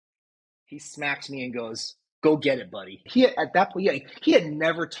He smacks me and goes, "Go get it, buddy." At that point, he had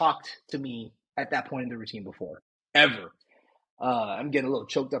never talked to me at that point in the routine before, ever. I'm getting a little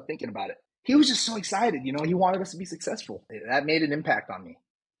choked up thinking about it. He was just so excited, he wanted us to be successful. That made an impact on me.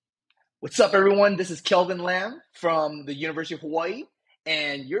 What's up, everyone? This is Kelvin Lamb from the University of Hawaii,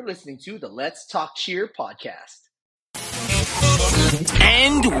 and you're listening to the Let's Talk Cheer podcast.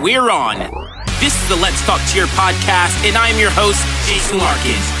 And we're on. This is the Let's Talk Cheer podcast, and I'm your host, Jason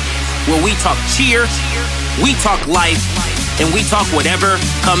Larkins, where we talk cheer, we talk life, and we talk whatever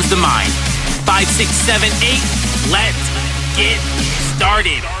comes to mind. 5, 6, 7, 8, let's get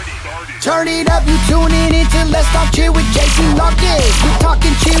started. Turn it up, you tuning into Let's Talk Cheer with Jason Larkins. We're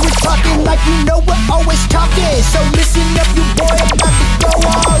talking cheer, we're talking like you know we're always talking. So listen up, you boy, about to go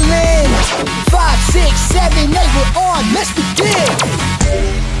all in. 5, 6, 7, 8, we're on, let's begin.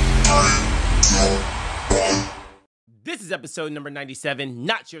 This is episode number 97.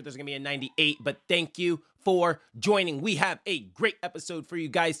 Not sure if there's going to be a 98, but thank you for joining. We have a great episode for you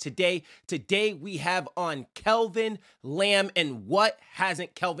guys today. Today we have on Kelvin Lamb, and what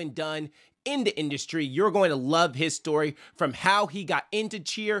hasn't Kelvin done in the industry? You're going to love his story, from how he got into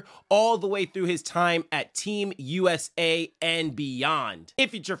cheer all the way through his time at Team USA and beyond.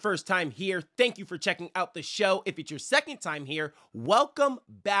 If it's your first time here, thank you for checking out the show. If it's your second time here, welcome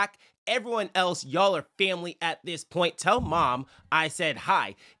back. Everyone else, y'all are family at this point. Tell mom I said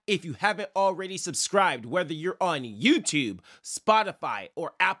hi. If you haven't already subscribed, whether you're on YouTube, Spotify,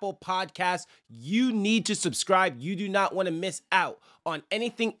 or Apple Podcasts, you need to subscribe. You do not want to miss out on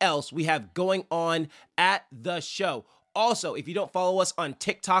anything else we have going on at the show. Also, if you don't follow us on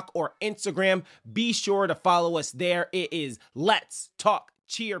TikTok or Instagram, be sure to follow us there. It is Let's Talk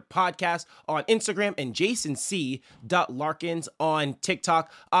Cheer podcast on Instagram and jasonc.larkins on TikTok.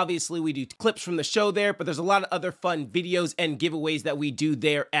 Obviously, we do clips from the show there, but there's a lot of other fun videos and giveaways that we do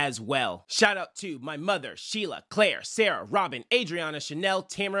there as well. Shout out to my mother, Sheila, Claire, Sarah, Robin, Adriana, Chanel,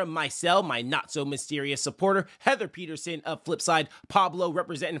 Tamara, myself, my not so mysterious supporter, Heather Peterson of Flipside, Pablo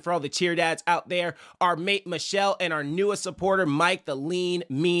representing for all the cheer dads out there, our mate Michelle, and our newest supporter, Mike, the lean,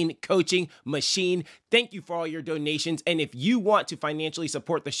 mean coaching machine. Thank you for all your donations. And if you want to financially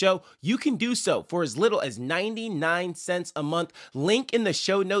support the show, you can do so for as little as 99 cents a month. Link in the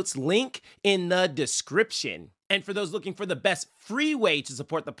show notes, link in the description. And for those looking for the best free way to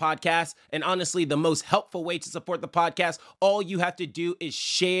support the podcast, and honestly, the most helpful way to support the podcast, all you have to do is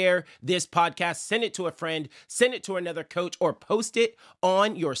share this podcast, send it to a friend, send it to another coach, or post it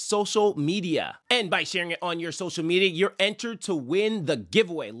on your social media. And by sharing it on your social media, you're entered to win the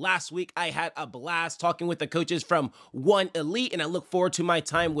giveaway. Last week, I had a blast talking with the coaches from One Elite, and I look forward to my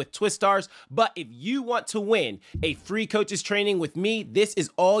time with Twistars. But if you want to win a free coaches training with me, this is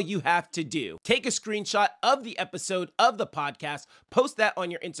all you have to do. Take a screenshot of the episode of the podcast, post that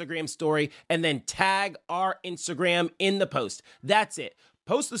on your Instagram story, and then tag our Instagram in the post. That's it.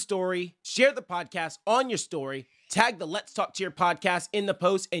 Post the story, share the podcast on your story, tag the Let's Talk Cheer podcast in the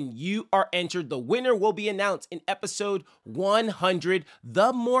post, and you are entered. The winner will be announced in episode 100.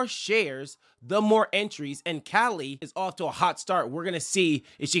 The more shares, the more entries, and Callie is off to a hot start. We're going to see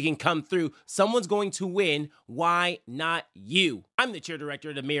if she can come through. Someone's going to win. Why not you? I'm the cheer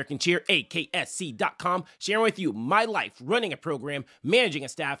director at American Cheer, AKSC.com, sharing with you my life, running a program, managing a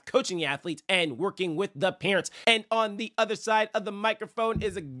staff, coaching the athletes, and working with the parents. And on the other side of the microphone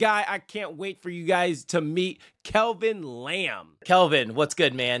is a guy I can't wait for you guys to meet, Kelvin Lamb. Kelvin, what's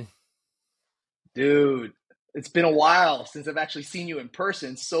good, man? Dude, it's been a while since I've actually seen you in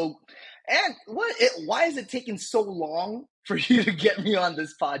person. Why is it taking so long for you to get me on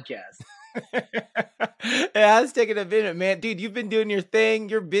this podcast? Yeah, it's taking a minute, man. Dude, you've been doing your thing.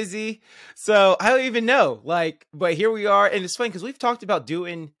 You're busy. So I don't even know. But here we are. And it's funny because we've talked about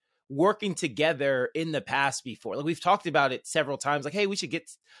working together in the past before. We've talked about it several times. Hey, we should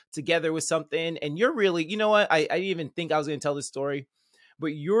get together with something. And you're really, you know what? I didn't even think I was going to tell this story,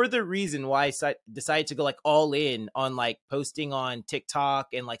 but you're the reason why I decided to go all in on posting on TikTok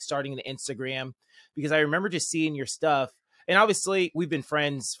and starting the Instagram, because I remember just seeing your stuff. And obviously we've been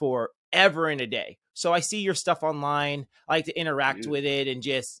friends forever and a day. So I see your stuff online. I like to interact with it and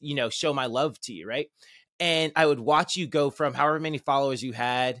just, show my love to you. Right. And I would watch you go from however many followers you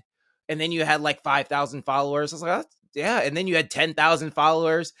had. And then you had 5,000 followers. I was like, oh, yeah. And then you had 10,000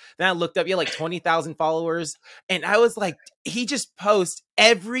 followers. Then I looked up, you had 20,000 followers. And I was like, he just posts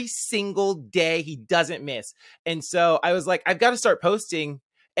every single day. He doesn't miss. And so I was like, I've got to start posting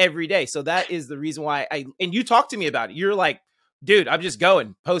every day. So that is the reason why and you talked to me about it. You're like, dude, I'm just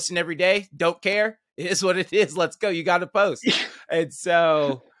posting every day. Don't care. It is what it is. Let's go. You got to post. And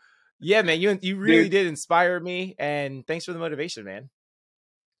so, yeah, man, you really did inspire me. And thanks for the motivation, man.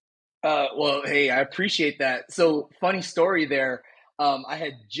 Well, hey, I appreciate that. So, funny story there. I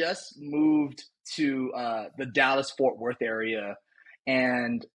had just moved to the Dallas Fort Worth area,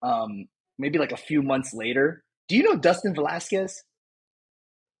 and maybe like a few months later. Do you know Dustin Velasquez?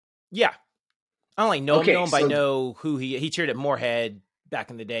 Yeah. I don't like know Okay, him, but I so know who he cheered at Moorhead back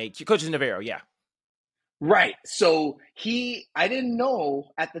in the day. Coaches Navarro, yeah. right, so I didn't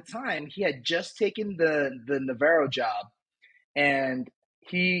know at the time he had just taken the Navarro job, and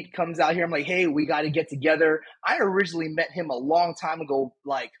he comes out here. I'm like, hey, we got to get together. I originally met him a long time ago,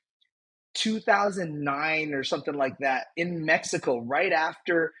 like 2009 or something like that, in Mexico, right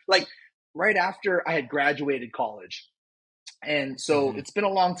after I had graduated college. And so Mm-hmm. it's been a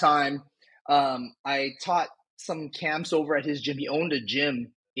long time. I taught some camps over at his gym. He owned a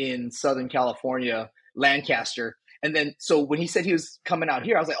gym in Southern California, Lancaster. And then, so when he said he was coming out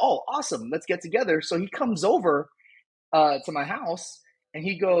here, I was like, oh, awesome, let's get together. So he comes over to my house, and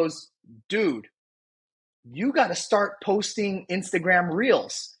he goes, dude, you got to start posting Instagram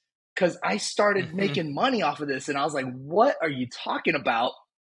reels, because I started Mm-hmm. making money off of this. And I was like, what are you talking about?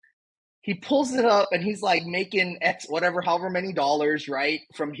 He pulls it up, and he's like making X, whatever, however many dollars, right,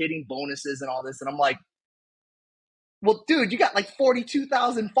 from hitting bonuses and all this. And I'm like, well, dude, you got like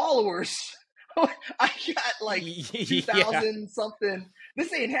 42,000 followers. I got like Yeah. 2,000 something.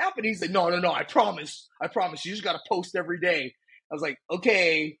 This ain't happening. He's like, no, no, no, I promise. I promise. You just got to post every day. I was like,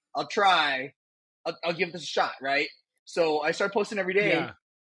 okay, I'll try. I'll give this a shot, right? So I started posting every day. Yeah.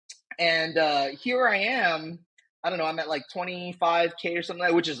 And here I am. I don't know, I'm at like 25K or something like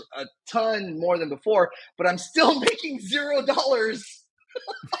that, which is a ton more than before, but I'm still making $0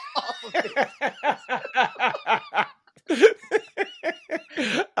 off of it.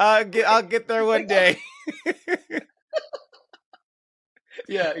 I'll get there one Like, day.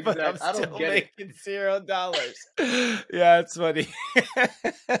 yeah, But I'm exactly. I don't still get it. making $0. Yeah, it's funny.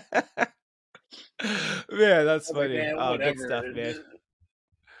 Man, that's I was like, funny. man, Oh, good whatever. stuff, man.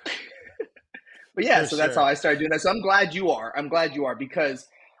 But yeah, For so that's how sure. I started doing that. So I'm glad you are. I'm glad you are, because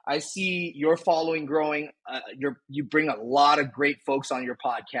I see your following growing. You bring a lot of great folks on your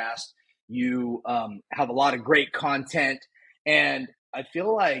podcast. You have a lot of great content, and I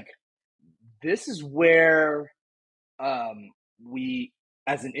feel like this is where we,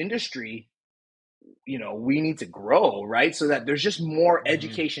 as an industry, we need to grow, right? So that there's just more Mm-hmm.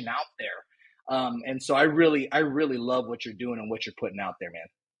 education out there. And so I really love what you're doing and what you're putting out there, man.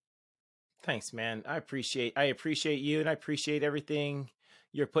 Thanks, man. I appreciate you, and I appreciate everything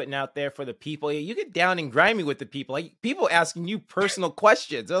you're putting out there for the people. You get down and grimy with the people. Like, people asking you personal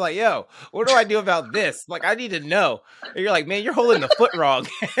questions. They're like, yo, what do I do about this? Like, I need to know. And you're like, man, you're holding the foot wrong.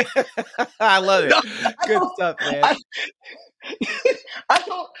 I love it. No, Good stuff, man. I, I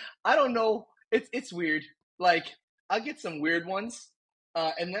don't I don't know. It's weird. Like, I'll get some weird ones,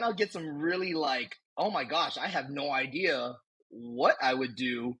 and then I'll get some really, like, oh my gosh, I have no idea what I would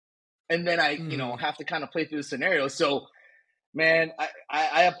do, and then I Mhm. have to kind of play through the scenario. So, man,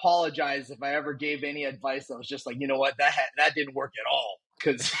 I apologize if I ever gave any advice that was just like, you know what, that didn't work at all,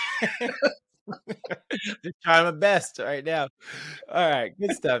 because Just trying my best right now. All right,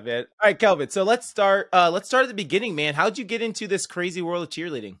 good stuff, man. All right, Kelvin. So let's start. Let's start at the beginning, man. How'd you get into this crazy world of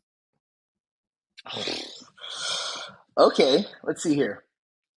cheerleading? okay, let's see here.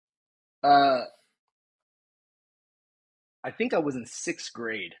 Uh, I think I was in sixth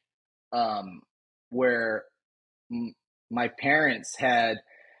grade, where my parents had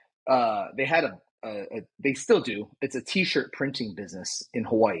they had they still do. It's a t-shirt printing business in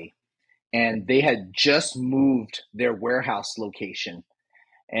Hawaii, and they had just moved their warehouse location,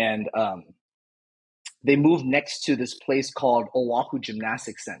 and they moved next to this place called Oahu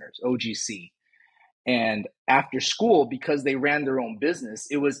Gymnastics Centers, OGC. And after school, because they ran their own business,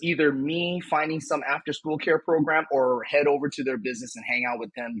 it was either me finding some after school care program or head over to their business and hang out with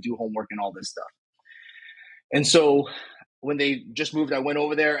them, do homework and all this stuff. And so when they just moved, I went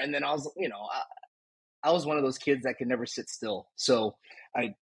over there, and then I was, I was one of those kids that could never sit still. So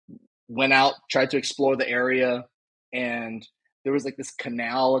I went out, tried to explore the area, and there was like this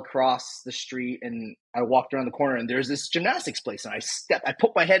canal across the street, and I walked around the corner, and there's this gymnastics place, and I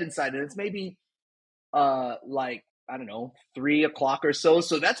put my head inside, and it's maybe like, I don't know, 3 o'clock or so.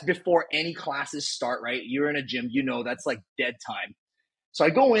 So that's before any classes start, right? You're in a gym, that's like dead time. So I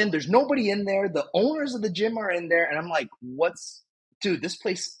go in, there's nobody in there. The owners of the gym are in there, and I'm like, dude, this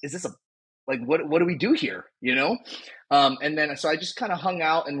place, is this like, what do we do here? And then, so I just kind of hung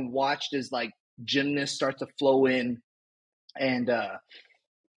out and watched as like gymnasts start to flow in. And,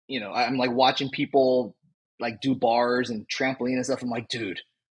 I'm like watching people like do bars and trampoline and stuff. I'm like, dude,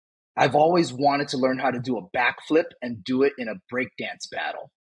 I've always wanted to learn how to do a backflip and do it in a breakdance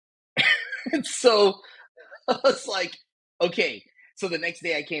battle. And so I was like, okay. So the next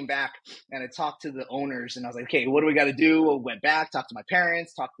day I came back and I talked to the owners and I was like, okay, what do we got to do? I went back, talked to my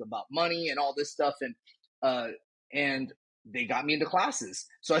parents, talked about money and all this stuff. And they got me into classes.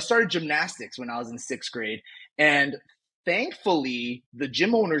 So I started gymnastics when I was in 6th grade. And thankfully, the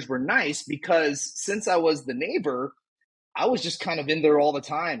gym owners were nice because since I was the neighbor, I was just kind of in there all the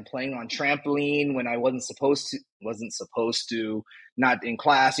time, playing on trampoline when I wasn't supposed to, not in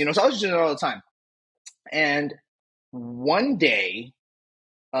class, so I was just doing it all the time. And one day,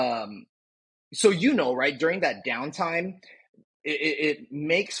 so right, during that downtime, it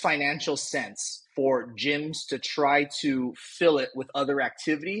makes financial sense for gyms to try to fill it with other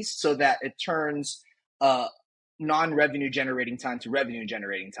activities so that it turns non-revenue generating time to revenue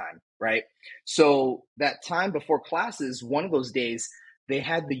generating time, right? So that time before classes, one of those days, they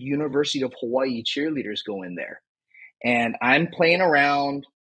had the University of Hawaii cheerleaders go in there. And I'm playing around,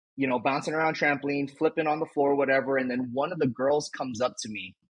 bouncing around trampoline, flipping on the floor, whatever. And then one of the girls comes up to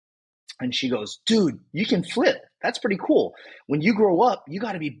me and she goes, dude, you can flip. That's pretty cool. When you grow up, you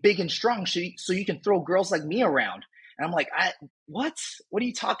got to be big and strong so you can throw girls like me around. And I'm like, what? What are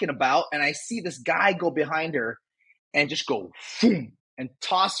you talking about? And I see this guy go behind her and just go, boom, and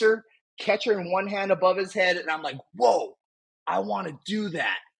toss her, catch her in one hand above his head. And I'm like, whoa, I want to do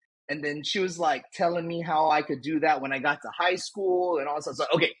that. And then she was like telling me how I could do that when I got to high school and all this stuff. So,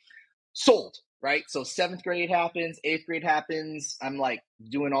 okay, sold, right? So 7th grade happens, 8th grade happens. I'm like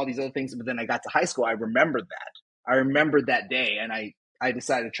doing all these other things. But then I got to high school. I remembered that day. And I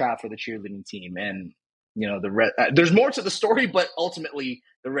decided to try out for the cheerleading team. And, the rest, there's more to the story, but ultimately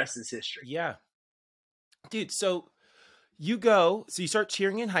the rest is history. Yeah. Dude, so you start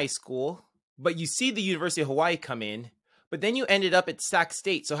cheering in high school, but you see the University of Hawaii come in, but then you ended up at Sac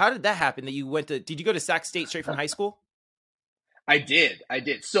State. So how did that happen that you did you go to Sac State straight from high school? I did.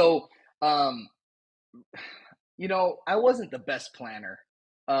 So, I wasn't the best planner.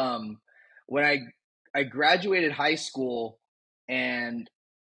 When I graduated high school and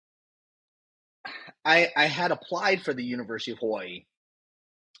I had applied for the University of Hawaii.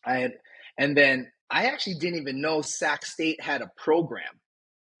 And then I actually didn't even know Sac State had a program.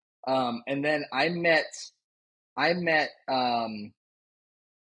 And then I met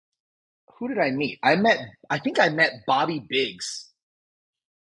who did I meet? I think I met Bobby Biggs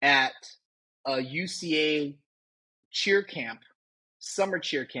at a UCA cheer camp, summer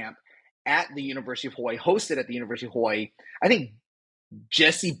cheer camp at the University of Hawaii, hosted at the University of Hawaii. I think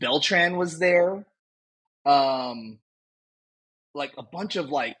Jesse Beltran was there. Like a bunch of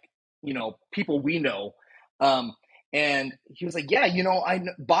people we know. And he was like, yeah,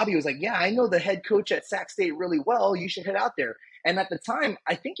 Bobby was like, yeah, I know the head coach at Sac State really well. You should head out there. And at the time,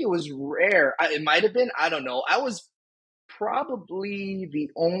 I think it was rare. It might have been, I don't know. I was probably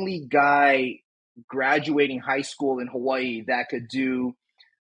the only guy graduating high school in Hawaii that could do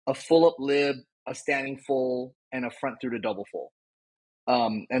a full up lib, a standing full, and a front through to double full.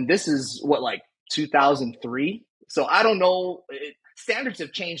 And this is 2003. So I don't know. Standards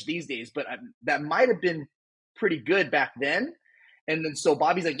have changed these days, but that might have been pretty good back then. And then so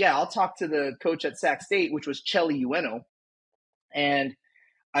Bobby's like, yeah, I'll talk to the coach at Sac State, which was Chelly Ueno. And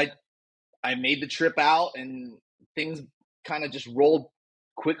I made the trip out, and things kind of just rolled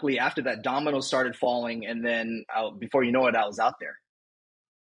quickly after that. Dominoes started falling, and then before you know it, I was out there.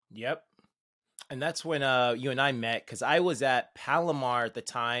 Yep. And that's when you and I met, because I was at Palomar at the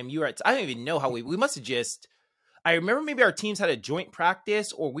time. You were at, I don't even know how we must have just, I remember maybe our teams had a joint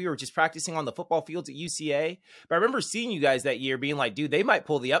practice, or we were just practicing on the football fields at UCA. But I remember seeing you guys that year being like, dude, they might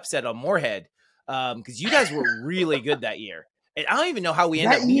pull the upset on Moorhead, because you guys were really good that year. And I don't even know how we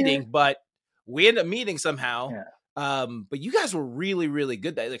ended up meeting, but we ended up meeting somehow. Yeah. But you guys were really, really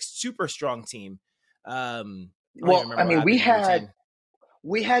good. That super strong team.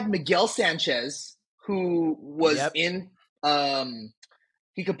 We had Miguel Sanchez, who was in.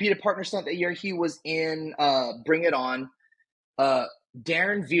 He competed partner stunt that year. He was in Bring It On.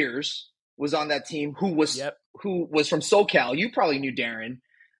 Darren Veers was on that team, who was from SoCal. You probably knew Darren,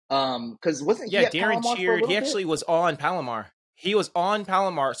 because wasn't he at Darren Palomar cheered. He actually was on Palomar. He was on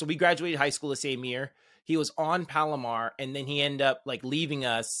Palomar. So we graduated high school the same year. He was on Palomar, and then he ended up leaving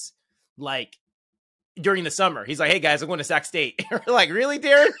us during the summer. He's like, hey guys, I'm going to Sac State. We're like, really,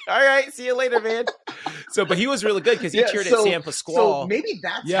 Darren? All right, see you later, man. So, but he was really good because he cheered at San Pasquale. So maybe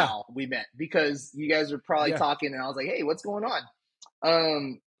that's how we met, because you guys were probably talking, and I was like, hey, what's going on?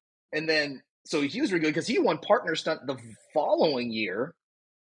 And then, so he was really good because he won partner stunt the following year,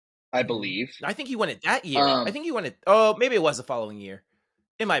 I believe. I think he won it that year. I think he won it. Oh, maybe it was the following year.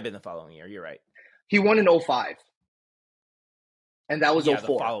 It might have been the following year. You're right. He won in 2005. And that was Yeah, the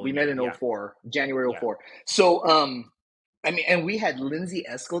 04. following We met year, in yeah. 04, January Yeah. 04. So, I mean, and we had Lindsay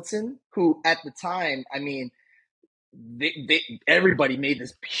Eskildson, who at the time, I mean, everybody made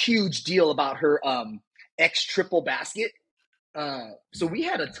this huge deal about her X triple basket. So we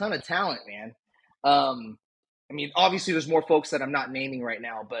had a ton of talent, man. I mean, obviously there's more folks that I'm not naming right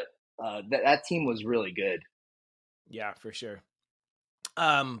now, but that team was really good. Yeah, for sure.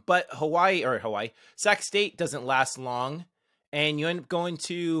 But Sac State doesn't last long, and you end up going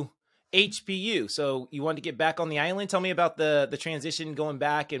to HPU. So you wanted to get back on the island. Tell me about the transition going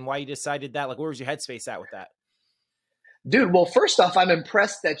back and why you decided that. Like, where was your headspace at with that? Dude, well, first off, I'm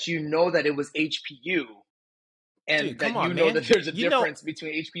impressed that you know that it was HPU, and Dude, that on, you know man. that there's a You difference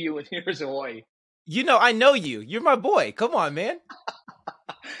between HPU and University of Hawaii. You know, I know you. You're my boy. Come on, man.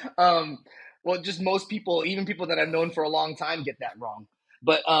 Well, just most people, even people that I've known for a long time, get that wrong.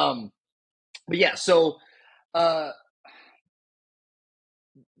 But yeah. So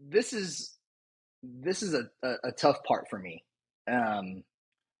this is a tough part for me.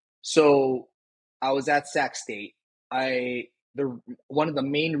 So I was at Sac State. One of the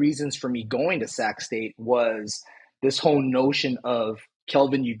main reasons for me going to Sac State was this whole notion of,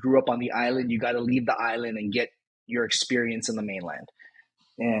 Kelvin, you grew up on the island, you got to leave the island and get your experience in the mainland.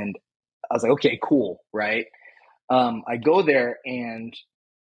 And I was like, okay, cool, right? I go there and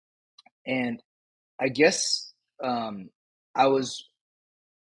I guess I was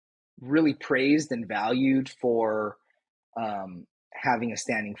really praised and valued for having a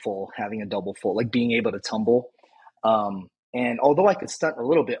standing full, having a double full, like being able to tumble. And although I could stunt a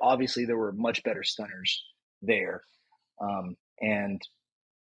little bit, obviously there were much better stunners there. And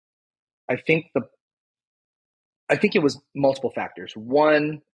I think it was multiple factors.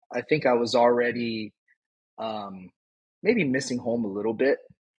 One, I think I was already maybe missing home a little bit.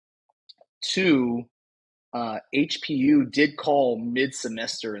 Two, HPU did call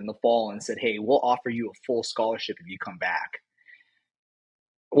mid-semester in the fall and said, hey, we'll offer you a full scholarship if you come back.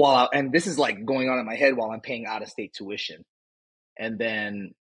 And this is like going on in my head while I'm paying out-of-state tuition. And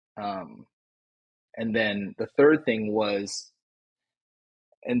then the third thing was,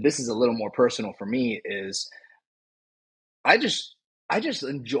 and this is a little more personal for me, is I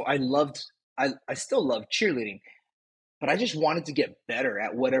still love cheerleading, but I just wanted to get better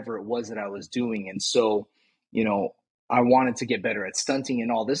at whatever it was that I was doing. And so, you know, I wanted to get better at stunting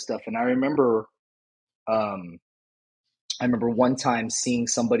and all this stuff. And I remember one time seeing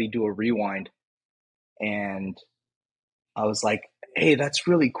somebody do a rewind, and I was like, hey, that's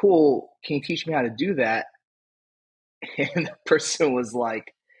really cool. Can you teach me how to do that? And the person was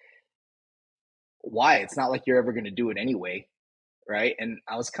like, why? It's not like you're ever going to do it anyway. Right. And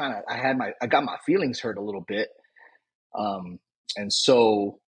I was I got my feelings hurt a little bit. And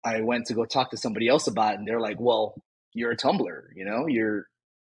so I went to go talk to somebody else about it, and they're like, well, you're a tumbler, you know, you're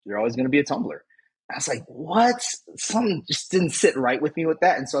always going to be a tumbler. I was like, what? Something just didn't sit right with me with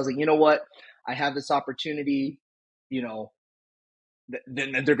that. And so I was like, you know what? I have this opportunity, you know,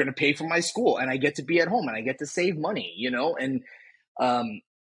 then they're going to pay for my school, and I get to be at home, and I get to save money, you know? And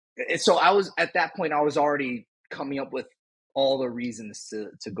so at that point, I was already coming up with all the reasons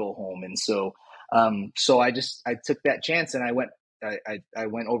to go home. And so, I took that chance, and I went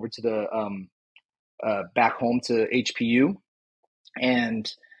over to the, back home to HPU.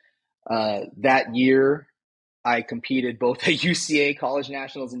 And, that year I competed both at UCA College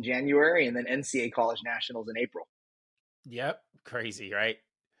Nationals in January and then NCAA College Nationals in April. Yep. Crazy, right?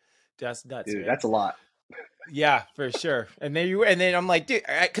 That's nuts. Dude, man. that's a lot. Yeah, for sure. And then I'm like, dude,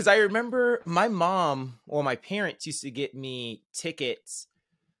 because I remember my parents used to get me tickets.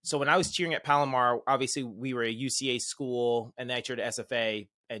 So when I was cheering at Palomar, obviously we were a UCA school, and then I cheered at SFA,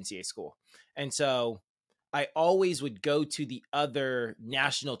 NCAA school. And so I always would go to the other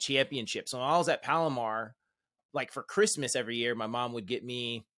national championships. So when I was at Palomar, like for Christmas every year, my mom would get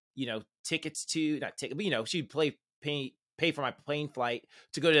me, you know, tickets to, not ticket, but, you know, she'd pay for my plane flight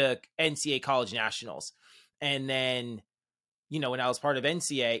to go to NCAA College Nationals. And then, you know, when I was part of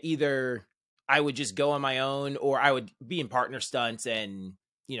NCAA, either I would just go on my own, or I would be in partner stunts and,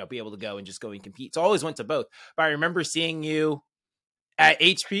 you know, be able to go and compete. So I always went to both. But I remember seeing you at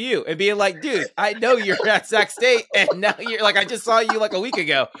HPU and being like, dude, I know you're at Sac State, and now you're like, I just saw you like a week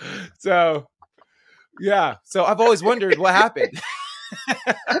ago. So yeah. So I've always wondered what happened.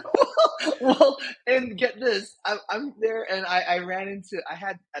 Well, and get this, I'm there, and I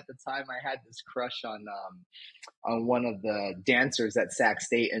had this crush on one of the dancers at Sac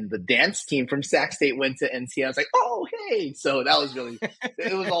State, and the dance team from Sac State went to NCAA. I was like, oh, hey. So that was really,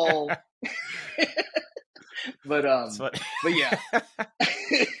 it was all, but yeah, but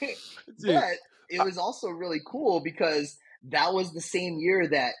it was also really cool because that was the same year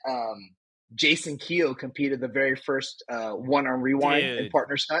that Jason Keogh competed the very first one-arm rewind and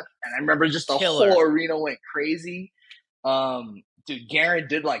partner stunt. And I remember just the whole arena went crazy. Dude, Garen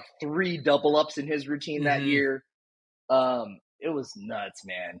did like 3 double ups in his routine that year. It was nuts,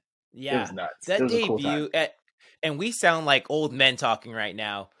 man. Yeah. It was nuts. That it was debut, and we sound like old men talking right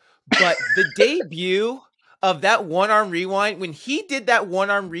now, but the debut of that one-arm rewind, when he did that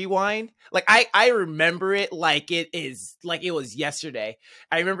one-arm rewind, like I remember it like it was yesterday.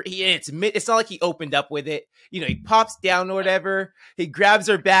 I remember it's not like he opened up with it. You know, he pops down or whatever, he grabs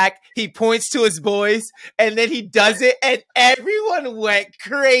her back, he points to his boys, and then he does it, and everyone went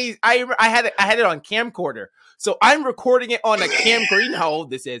crazy. I had it on camcorder. So I'm recording it on a camcorder. You know how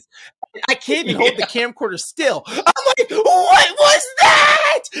old this is. I can't even hold the camcorder still. I'm like, what was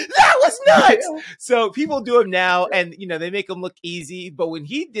that? That was nuts. Yeah. So people do them now, and you know they make them look easy. But when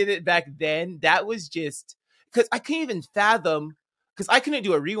he did it back then, that was just because I couldn't even fathom, because I couldn't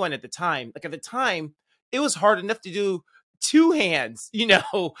do a rewind at the time. Like at the time, it was hard enough to do 2 hands, you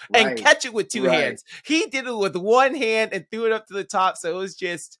know, and catch it with 2 hands. He did it with 1 hand and threw it up to the top. So it was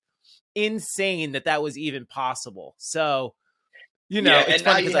just insane that was even possible. So, you know, it's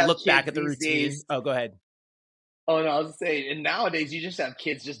funny because I look back at the routine. Days. Oh, go ahead. Oh no, I was saying, and nowadays you just have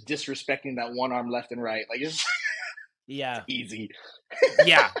kids just disrespecting that one arm left and right, like it's yeah, easy.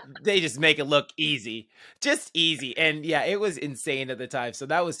 Yeah, they just make it look easy, just easy, and yeah, it was insane at the time. So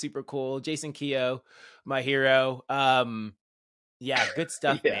that was super cool. Jason Keogh, my hero. Yeah, good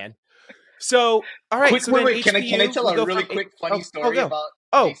stuff, man. So, all right. Wait, can I tell a really quick funny story about?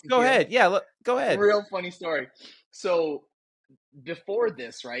 Oh, go ahead. Yeah, go ahead. Real funny story. So before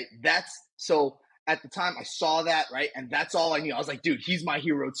this, right? So at the time I saw that, right? And that's all I knew. I was like, dude, he's my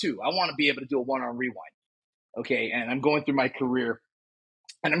hero too. I want to be able to do a one-arm rewind. Okay. And I'm going through my career,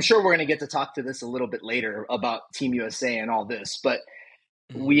 and I'm sure we're going to get to talk to this a little bit later about Team USA and all this, but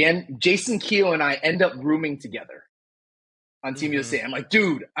Jason Keogh and I end up rooming together on Team USA. I'm like,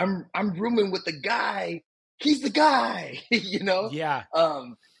 dude, I'm rooming with the guy. He's the guy, you know? Yeah.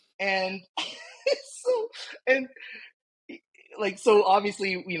 And so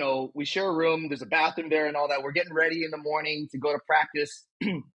obviously, you know, we share a room, there's a bathroom there and all that. We're getting ready in the morning to go to practice.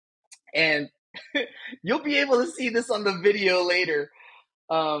 And you'll be able to see this on the video later.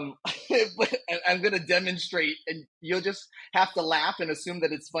 But I'm going to demonstrate, and you'll just have to laugh and assume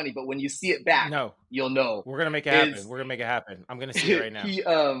that it's funny. But when you see it back, you'll know. We're going to make it happen. We're going to make it happen. I'm going to see it right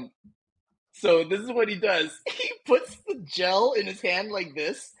now. So this is what he does. He puts the gel in his hand like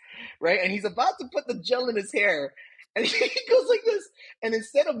this, right? And he's about to put the gel in his hair. And he goes like this. And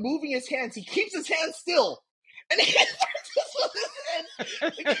instead of moving his hands, he keeps his hands still. And he starts with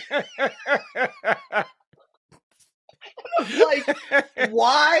his hand. Like,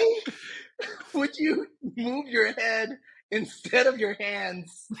 why would you move your head instead of your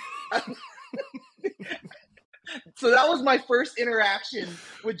hands? So that was my first interaction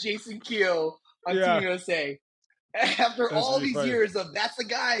with Jason Keogh on Team USA. After all these years of that's the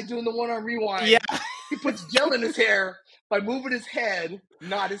guy doing the one-arm rewind, he puts gel in his hair by moving his head,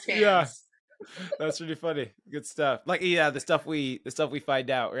 not his hands. Yeah, that's really funny. Good stuff. Like the stuff we find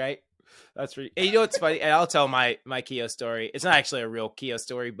out, right? That's really. And you know what's funny? And I'll tell my Keogh story. It's not actually a real Keogh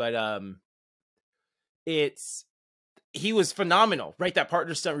story, but he was phenomenal, right? That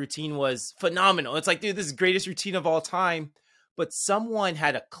partner stunt routine was phenomenal. It's like, dude, this is the greatest routine of all time. But someone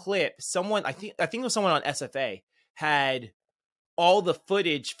had a clip. I think it was someone on SFA had all the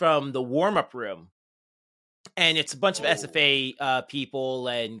footage from the warm-up room. And it's a bunch of SFA people,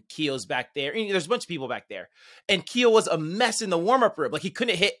 and Keogh's back there. And there's a bunch of people back there. And Keogh was a mess in the warm-up room. Like, he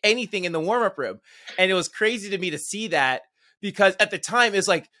couldn't hit anything in the warm-up room. And it was crazy to me to see that, because at the time it's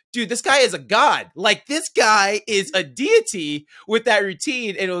like, dude, this guy is a god. Like, this guy is a deity with that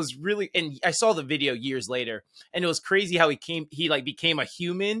routine. And it was really, and I saw the video years later, and it was crazy how he like became a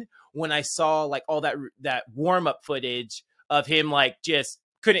human when I saw like all that warm-up footage of him, like, just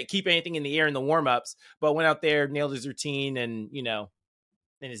couldn't keep anything in the air in the warm-ups, but went out there, nailed his routine, and, you know,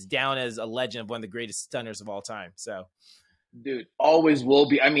 and is down as a legend of one of the greatest stunners of all time. So, dude, always will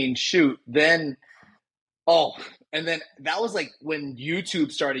be. I mean, shoot, then, and then that was like when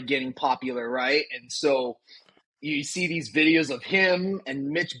YouTube started getting popular, right? And so you see these videos of him and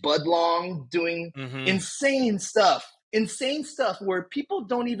Mitch Budlong doing insane stuff where people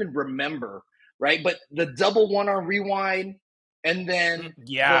don't even remember, right? But the double one-arm rewind, and then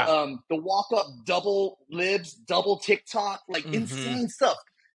the walk up double libs, double TikTok, like insane stuff.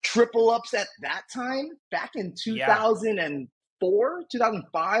 Triple ups at that time, back in 2004,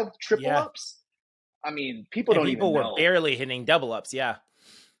 2005, triple ups. I mean, people were barely hitting double ups. Yeah.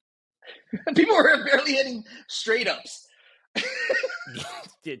 People were barely hitting straight ups.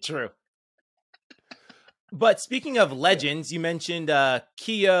 Yeah, true. But speaking of legends, you mentioned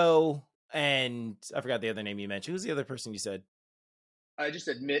Keo, and I forgot the other name you mentioned. Who's the other person you said? I just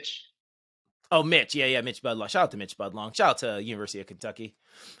said Mitch. Oh, Mitch. Yeah, Mitch Budlong. Shout out to Mitch Budlong. Shout out to University of Kentucky.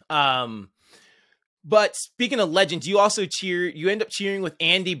 But speaking of legends, you also you end up cheering with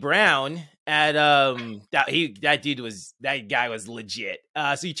Andy Brown at that guy was legit.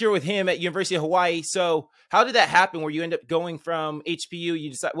 So you cheer with him at University of Hawaii. So how did that happen where you end up going from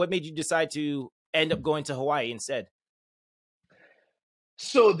HPU? What made you decide to end up going to Hawaii instead?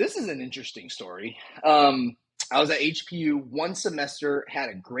 So this is an interesting story. I was at HPU one semester, had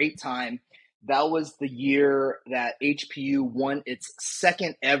a great time. That was the year that HPU won its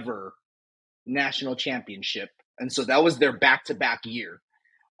second ever national championship. And so that was their back-to-back year.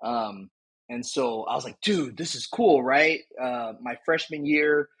 And so I was like, dude, this is cool, right? My freshman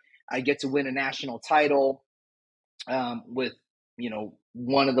year, I get to win a national title with,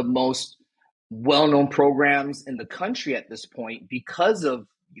 one of the most well-known programs in the country at this point because of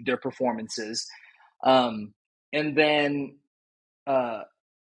their performances. And then,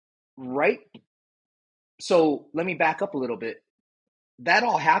 so let me back up a little bit. That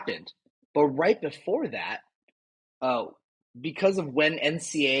all happened. But right before that, because of when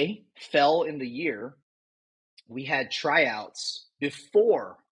NCAA fell in the year, we had tryouts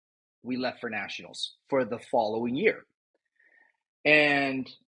before we left for nationals for the following year. And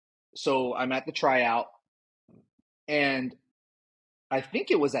so I'm at the tryout, and I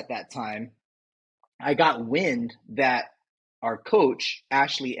think it was at that time I got wind that our coach,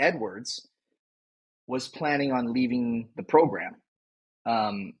 Ashley Edwards, was planning on leaving the program.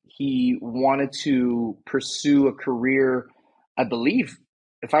 He wanted to pursue a career, I believe,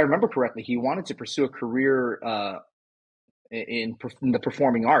 if I remember correctly, he wanted to pursue a career in the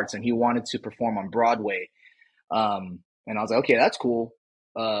performing arts, and he wanted to perform on Broadway. And I was like, okay, that's cool.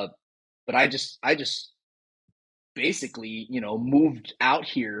 But I just basically, moved out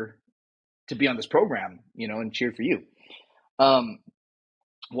here to be on this program, and cheer for you.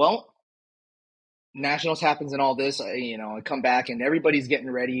 Well, nationals happens and all this, I come back and everybody's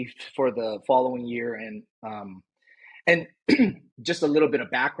getting ready for the following year. And just a little bit of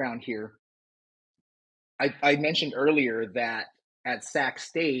background here. I mentioned earlier that at Sac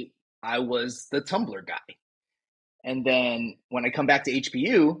State, I was the tumbler guy. And then when I come back to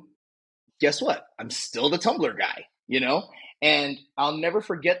HPU, guess what? I'm still the tumbler guy, and I'll never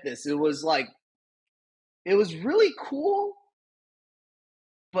forget this. It was really cool,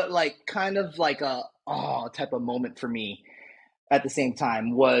 but kind of like a type of moment for me at the same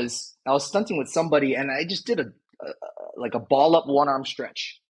time. Was I was stunting with somebody, and I just did a ball up one arm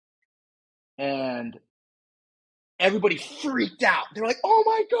stretch, and everybody freaked out. They're like, "Oh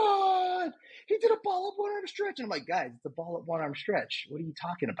my god, he did a ball up one arm stretch!" And I'm like, "Guys, it's a ball up one arm stretch. What are you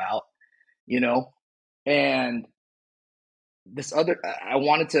talking about?" And this other, I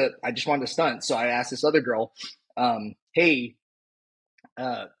just wanted to stunt, so I asked this other girl, "Hey,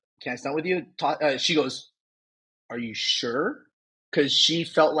 can I stunt with you?" She goes, "Are you sure?" Because she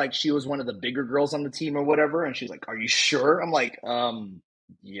felt like she was one of the bigger girls on the team or whatever. And she's like, "Are you sure?" I'm like,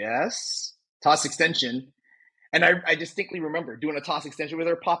 yes. Toss extension. And I distinctly remember doing a toss extension with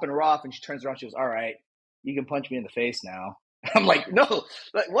her, popping her off. And she turns around, she goes, "All right, you can punch me in the face now." I'm like, "No,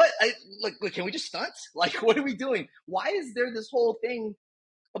 what? Can we just stunt? What are we doing? Why is there this whole thing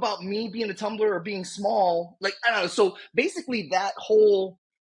about me being a tumbler or being small?" I don't know. So basically that whole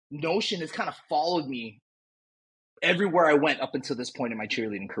notion has kind of followed me everywhere I went up until this point in my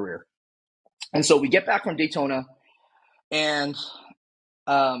cheerleading career. And so we get back from Daytona, and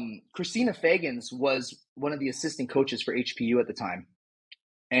Christina Fagans was one of the assistant coaches for HPU at the time.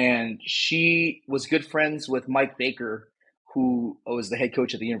 And she was good friends with Mike Baker, who was the head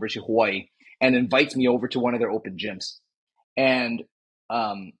coach at the University of Hawaii, and invites me over to one of their open gyms. And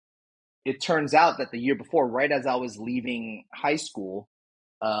it turns out that the year before, right as I was leaving high school,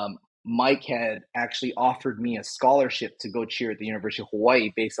 Mike had actually offered me a scholarship to go cheer at the University of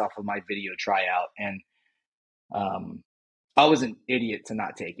Hawaii based off of my video tryout. And I was an idiot to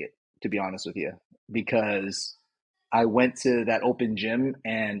not take it, to be honest with you, because I went to that open gym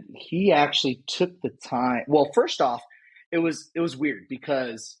and he actually took the time. Well, first off, it was weird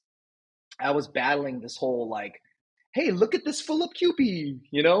because I was battling this whole "Hey, look at this full up QP,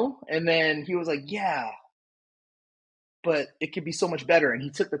 And then he was like, "Yeah, but it could be so much better." And he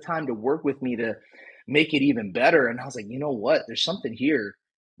took the time to work with me to make it even better. And I was like, you know what? There's something here.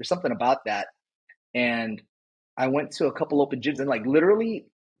 There's something about that. And I went to a couple open gyms, and literally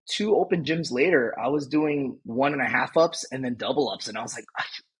 2 open gyms later, I was doing 1.5 ups and then double ups. And I was like,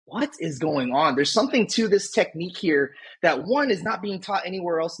 what is going on? There's something to this technique here that, one, is not being taught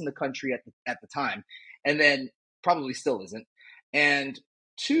anywhere else in the country at the time, and then probably still isn't. And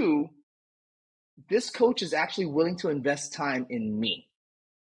two, this coach is actually willing to invest time in me.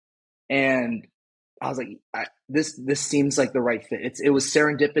 And I was like, this seems like the right fit. It was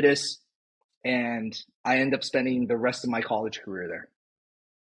serendipitous, and I end up spending the rest of my college career there.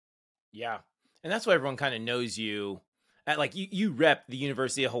 Yeah. And that's why everyone kind of knows you at, like, you rep the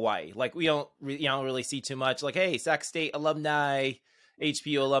University of Hawaii. Like, we don't really see too much like, hey, Sac State alumni,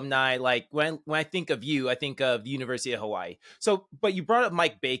 HPU alumni. Like, when I think of you, I think of the University of Hawaii. So, but you brought up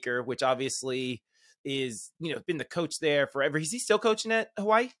Mike Baker, which obviously is, been the coach there forever. Is he still coaching at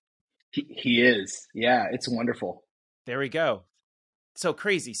Hawaii? He is. Yeah, it's wonderful. There we go. So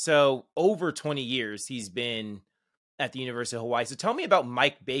crazy. So over 20 years, he's been at the University of Hawaii. So tell me about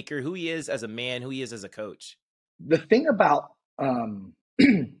Mike Baker, who he is as a man, who he is as a coach. The thing about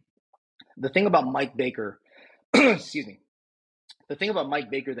Mike Baker, excuse me, the thing about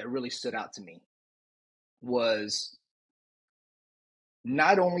Mike Baker that really stood out to me was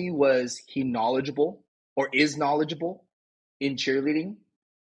not only was he knowledgeable or is knowledgeable in cheerleading,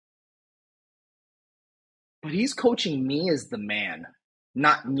 but he's coaching me as the man,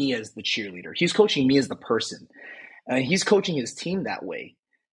 not me as the cheerleader. He's coaching me as the person. And he's coaching his team that way.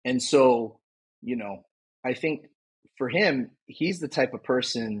 And so, I think for him, he's the type of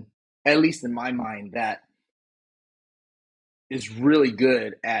person, at least in my mind, that is really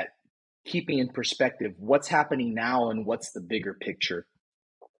good at keeping in perspective what's happening now and what's the bigger picture.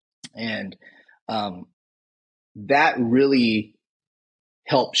 And that really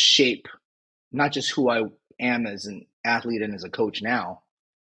helped shape not just who I am as an athlete and as a coach now,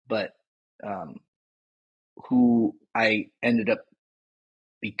 but who I ended up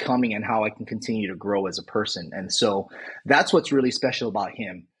becoming and how I can continue to grow as a person. And so that's what's really special about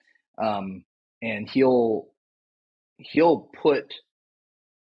him. And he'll put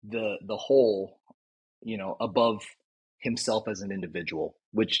the whole, above himself as an individual,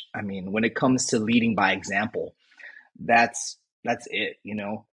 which, I mean, when it comes to leading by example, that's it,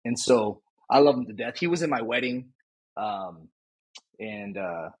 And so I love him to death. He was in my wedding. Yeah,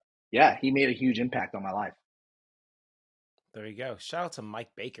 he made a huge impact on my life. There you go. Shout out to Mike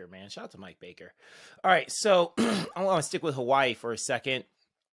Baker, man. Shout out to Mike Baker. All right. So I want to stick with Hawaii for a second.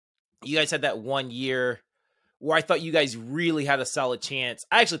 You guys had that 1 year where I thought you guys really had a solid chance.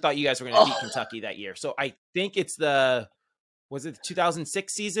 I actually thought you guys were going to beat Kentucky that year. So I think it's was it the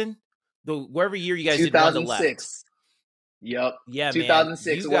 2006 season? Wherever year you guys did one to left. 2006. Yep. Yeah,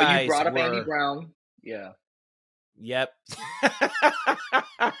 2006. Man. Well, you brought up Andy Brown. Yeah. Yep.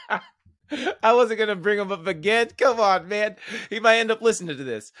 I wasn't going to bring him up again. Come on, man. He might end up listening to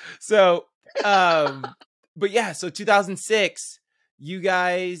this. So, but yeah, so 2006, you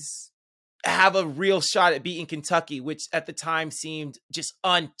guys have a real shot at beating Kentucky, which at the time seemed just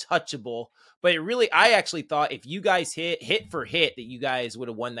untouchable. But I actually thought if you guys hit for hit, that you guys would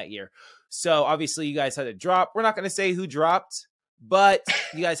have won that year. So obviously you guys had a drop. We're not going to say who dropped, but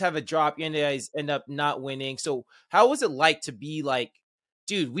you guys have a drop. You guys end up not winning. So how was it like to be like,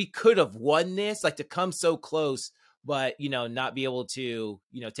 dude, we could have won this, like to come so close, but, not be able to,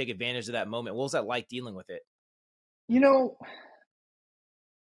 take advantage of that moment? What was that like dealing with it?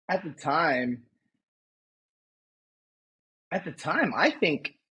 At the time, I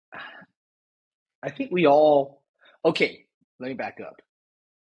think we all, okay, let me back up.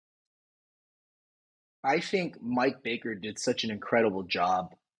 I think Mike Baker did such an incredible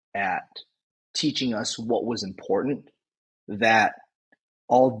job at teaching us what was important that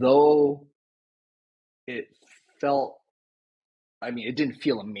although it didn't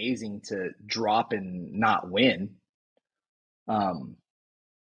feel amazing to drop and not win.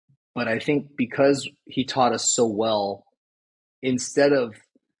 But I think because he taught us so well, instead of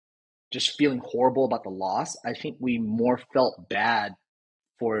just feeling horrible about the loss, I think we more felt bad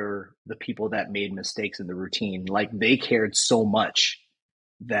for the people that made mistakes in the routine. Like, they cared so much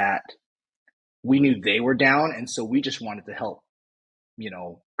that we knew they were down. And so we just wanted to help,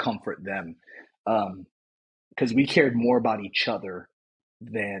 comfort them. Because we cared more about each other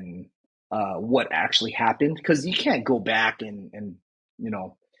than what actually happened. Because you can't go back and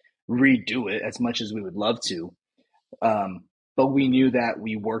redo it as much as we would love to. But we knew that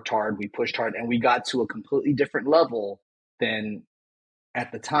we worked hard, we pushed hard, and we got to a completely different level than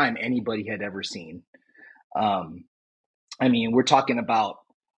at the time anybody had ever seen. We're talking about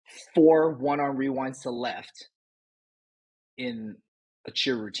 4 one-arm rewinds to left in a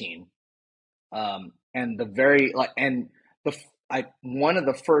cheer routine. And one of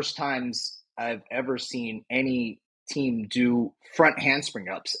the first times I've ever seen any team do front handspring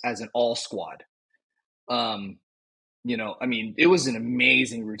ups as an all squad. I mean, it was an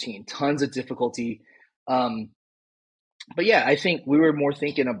amazing routine, tons of difficulty. But yeah, I think we were more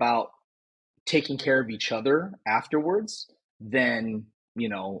thinking about taking care of each other afterwards than,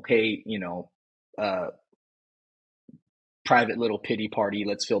 hey, private little pity party,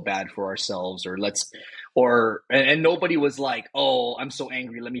 let's feel bad for ourselves, and nobody was like, oh, I'm so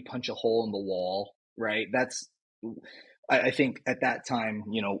angry, let me punch a hole in the wall, right? I think at that time,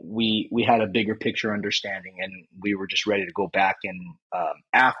 we had a bigger picture understanding, and we were just ready to go back. And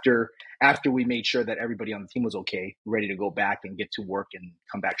after we made sure that everybody on the team was okay, ready to go back and get to work and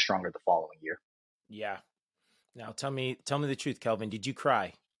come back stronger the following year. Yeah. Now tell me the truth, Kelvin. Did you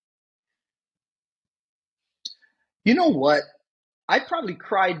cry? You know what? I probably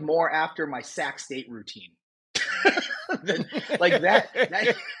cried more after my Sac State routine than like that.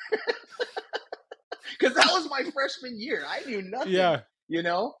 Because that was my freshman year. I knew nothing. Yeah.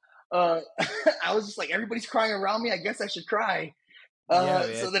 I was just like, everybody's crying around me, I guess I should cry.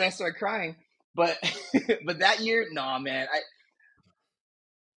 So then I started crying. But but that year, nah, man.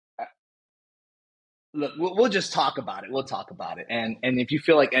 Look, we'll just talk about it. We'll talk about it. And if you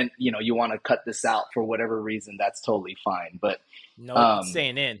feel like, you want to cut this out for whatever reason, that's totally fine. But no, it's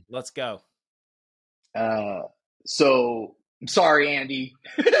staying in. Let's go. So I'm sorry, Andy.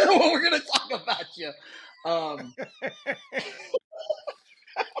 We're gonna talk about you.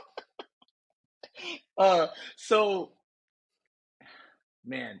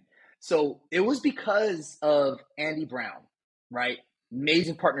 So it was because of Andy Brown, right?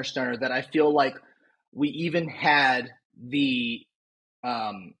 Amazing partner stunner that I feel like we even had the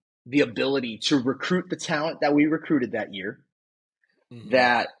ability to recruit the talent that we recruited that year,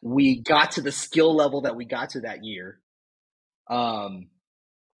 that we got to the skill level that we got to that year.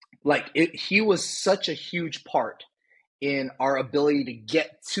 He was such a huge part in our ability to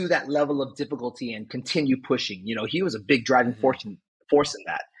get to that level of difficulty and continue pushing. He was a big driving force in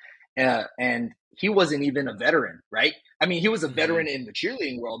that. And he wasn't even a veteran, right? I mean, he was a veteran in the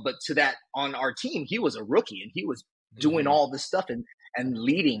cheerleading world, but on our team, he was a rookie, and he was doing all this stuff and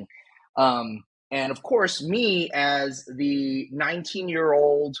leading. And of course, me as the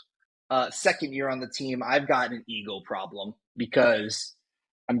 19-year-old second year on the team, I've got an ego problem because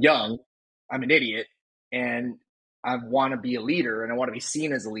I'm young, I'm an idiot, and I want to be a leader, and I want to be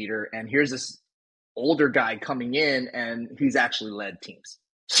seen as a leader. And here's this older guy coming in, and he's actually led teams.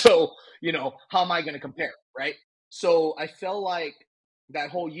 So, how am I going to compare, right? So I felt like that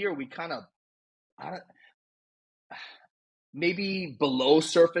whole year we kind of, maybe below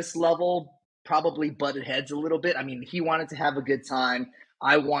surface level, probably butted heads a little bit. I mean, he wanted to have a good time.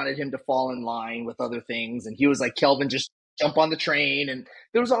 I wanted him to fall in line with other things. And he was like, Kelvin, just jump on the train. And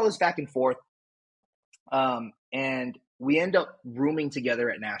there was all this back and forth. And we end up rooming together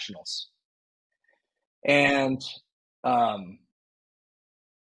at Nationals. And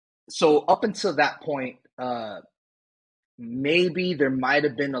so up until that point, maybe there might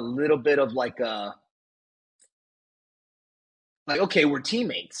have been a little bit of okay, we're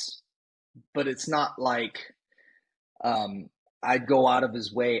teammates, but it's not like I'd go out of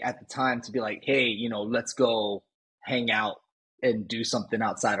his way at the time to be like, hey, let's go hang out and do something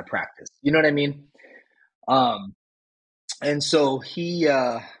outside of practice. You know what I mean? And so he,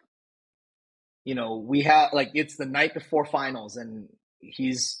 we have it's the night before finals, and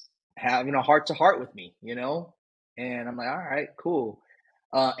he's having a heart-to-heart with me, and I'm like, all right, cool.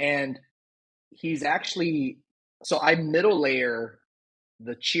 And he's actually, so I middle layer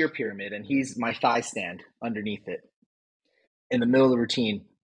the cheer pyramid, and he's my thigh stand underneath it in the middle of the routine.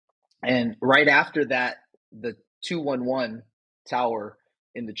 And right after that, the 2-1-1 tower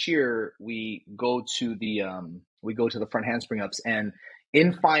in the cheer, we go to the front handspring ups. And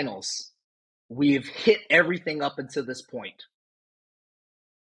in finals, we've hit everything up until this point.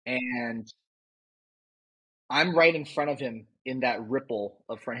 And I'm right in front of him in that ripple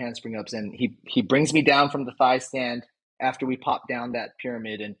of front handspring ups. And he brings me down from the thigh stand after we pop down that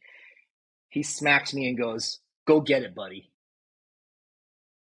pyramid. And he smacks me and goes, go get it, buddy.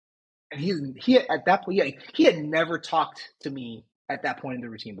 And he at that point, he had never talked to me at that point in the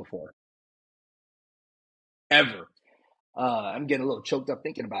routine before. Ever. I'm getting a little choked up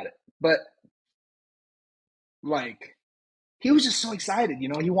thinking about it. But he was just so excited,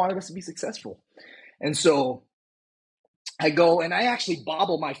 he wanted us to be successful. And so I go and I actually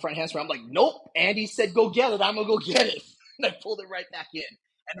bobble my front handspring. I'm like, nope, Andy said go get it. I'm going to go get it. And I pulled it right back in.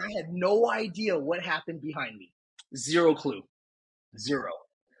 And I had no idea what happened behind me. Zero clue. Zero.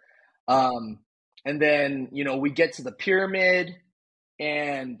 And then, we get to the pyramid,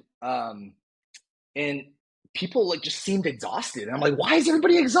 and people like just seemed exhausted. And I'm like, why is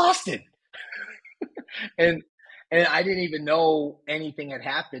everybody exhausted? and I didn't even know anything had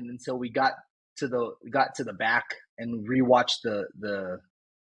happened until we got to the back and rewatched the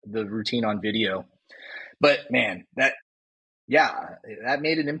routine on video. But man, that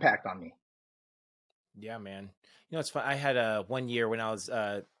made an impact on me. Yeah, man. You know, it's fun. I had 1 year when I was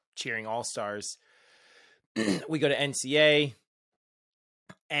cheering All-Stars. We go to NCA,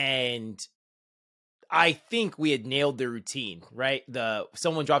 and I think we had nailed the routine, right?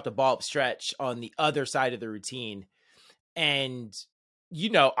 Someone dropped a ball up stretch on the other side of the routine. And, you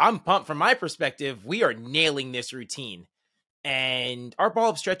know, I'm pumped from my perspective. We are nailing this routine. And our ball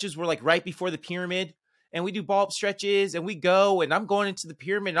up stretches were like right before the pyramid. And we do ball up stretches and we go, and I'm going into the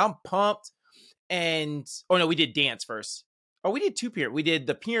pyramid and I'm pumped. And, oh no, we did dance first. Oh, we did two pyramid. We did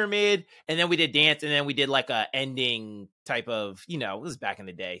the pyramid and then we did dance and then we did like a ending type of, you know, this was back in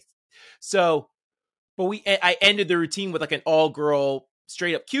the day. So, but I ended the routine with like an all girl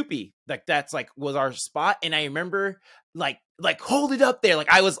straight up Cupid. Like that's like was our spot. And I remember like hold it up there.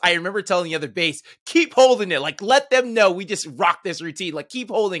 Like I remember telling the other base, keep holding it. Like let them know we just rock this routine. Like keep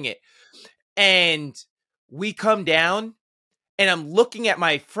holding it. And we come down and I'm looking at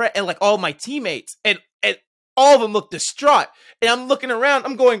my friend and like all my teammates and all of them look distraught. And I'm looking around.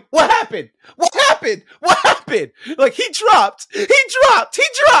 I'm going, what happened? What happened? What happened? Like he dropped. And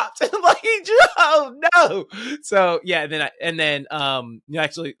I'm like, he dropped. Oh no. So yeah. And then, you know,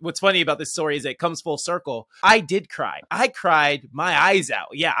 actually what's funny about this story is it comes full circle. I did cry. I cried my eyes out.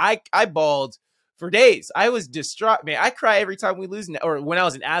 Yeah. I bawled for days. I was distraught, man. I cry every time we lose, or when I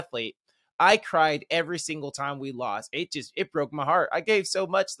was an athlete, I cried every single time we lost. It broke my heart. I gave so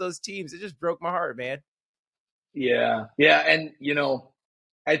much to those teams. It just broke my heart, man. Yeah. Yeah. And, you know,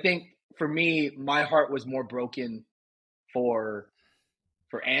 I think for me, my heart was more broken for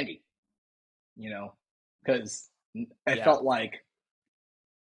Andy, you know, because I felt like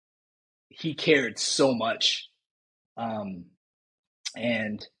he cared so much. And,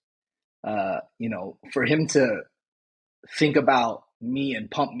 you know, for him to think about me and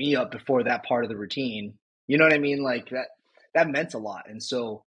pump me up before that part of the routine, you know what I mean? Like that meant a lot. And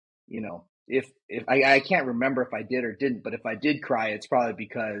so, you know, if I can't remember if I did or didn't, but if I did cry, it's probably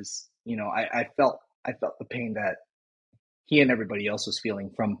because, you know, I felt the pain that he and everybody else was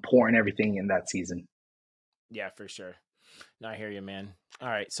feeling from pouring everything in that season. Yeah, for sure. No, I hear you, man. All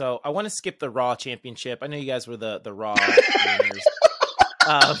right. So I want to skip the Raw championship. I know you guys were the Raw winners.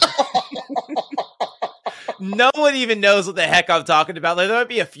 No one even knows what the heck I'm talking about. Like, there might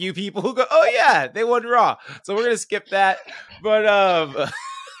be a few people who go, oh yeah, they won Raw. So we're going to skip that. But,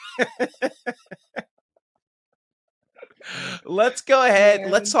 let's go ahead.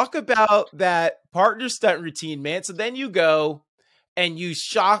 Man. Let's talk about that partner stunt routine, man. So then you go and you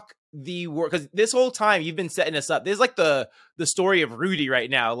shock the world, because this whole time you've been setting us up. This is like the story of Rudy right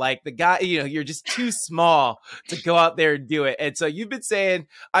now. Like the guy, you know, you're just too small to go out there and do it. And so you've been saying,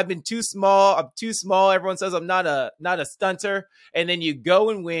 I've been too small. I'm too small. Everyone says I'm not a stunter. And then you go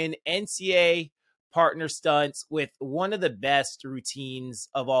and win NCAA partner stunts with one of the best routines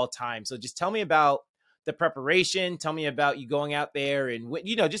of all time. So just tell me about the preparation. Tell me about you going out there and,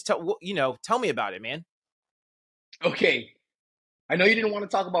 you know, just tell me about it, man. Okay. I know you didn't want to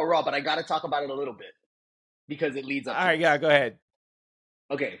talk about Raw, but I got to talk about it a little bit because it leads up. All right. Yeah, go ahead.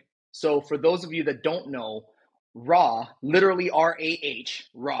 Okay. So for those of you that don't know, Raw, literally RAH,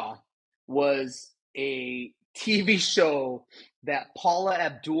 Raw, was a TV show that Paula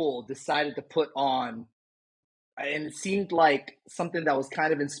Abdul decided to put on, and it seemed like something that was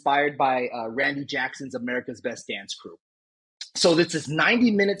kind of inspired by Randy Jackson's America's Best Dance Crew. So this is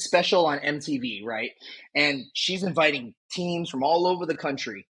 90-minute special on MTV, right? And she's inviting teams from all over the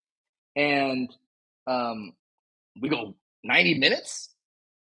country. And we go, 90 minutes?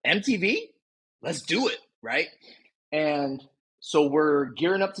 MTV? Let's do it, right? And so we're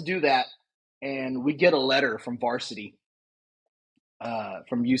gearing up to do that. And we get a letter from Varsity,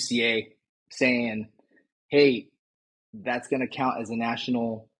 from UCA, saying, hey, that's going to count as a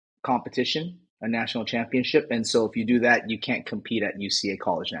national competition, a national championship. And so if you do that, you can't compete at UCA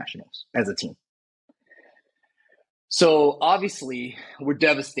College Nationals as a team. So obviously we're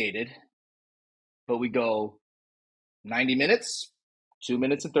devastated, but we go 90 minutes, 2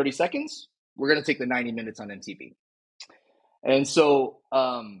 minutes and 30 seconds. We're going to take the 90 minutes on MTV. And so,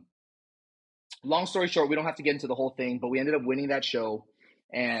 long story short, we don't have to get into the whole thing, but we ended up winning that show.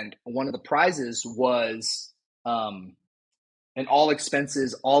 And one of the prizes was an all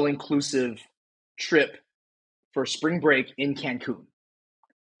expenses, all inclusive trip for spring break in Cancun.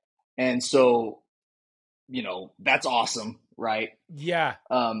 And so, you know, that's awesome, right? Yeah.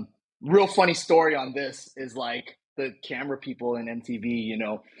 real funny story on this is like the camera people in MTV, you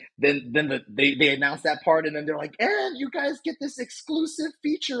know, they announced that part, and then they're like, and you guys get this exclusive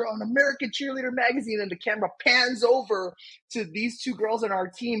feature on American Cheerleader Magazine, and the camera pans over to these two girls on our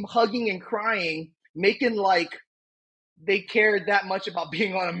team hugging and crying, making like they cared that much about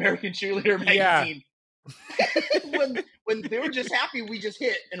being on American Cheerleader Magazine. Yeah. when they were just happy we just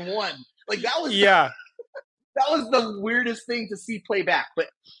hit and won. Like that was that was the weirdest thing to see play back. But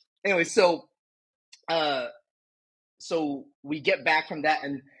anyway, so we get back from that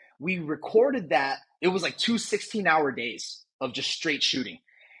and we recorded that. It was like 2 16-hour days of just straight shooting.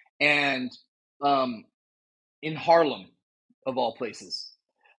 And in Harlem, of all places.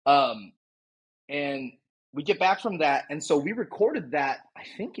 And we get back from that. And so we recorded that, I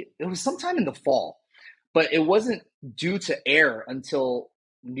think it was sometime in the fall, but it wasn't due to air until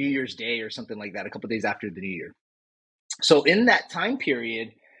New Year's Day or something like that, a couple of days after the New Year. So in that time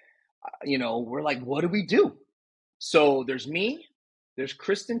period, you know, we're like, what do we do? So there's me, there's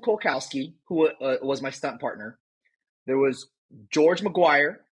Kristen Kolkowski, who was my stunt partner. There was George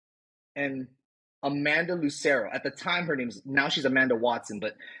McGuire and Amanda Lucero. At the time, now she's Amanda Watson,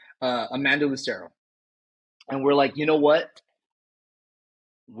 but Amanda Lucero. And we're like, you know what?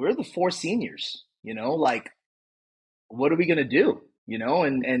 We're the 4 seniors, you know, like, what are we going to do? You know,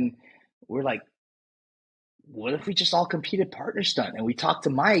 and we're like, what if we just all competed partner stunt? And we talked to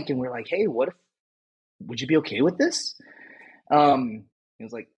Mike and we're like, hey, would you be okay with this? He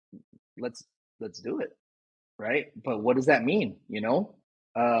was like, let's do it. Right. But what does that mean? You know,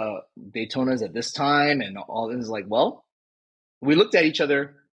 Daytona's at this time and all this is like, well, we looked at each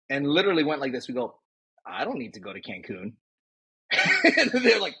other and literally went like this. We go, I don't need to go to Cancun. And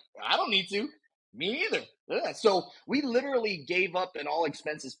they're like, I don't need to. Me neither. Yeah. So we literally gave up an all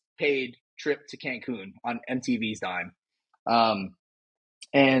expenses paid trip to Cancun on MTV's dime.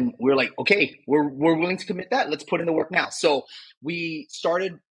 And we're like, okay, we're willing to commit that. Let's put in the work now. So we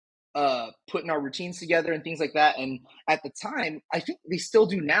started putting our routines together and things like that. And at the time, I think they still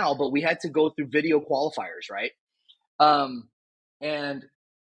do now, but we had to go through video qualifiers, right? And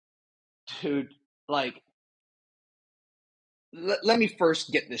dude, like, let me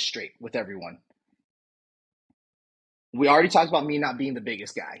first get this straight with everyone. We already talked about me not being the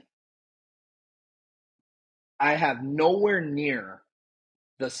biggest guy. I have nowhere near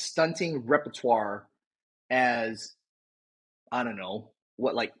the stunting repertoire as, I don't know,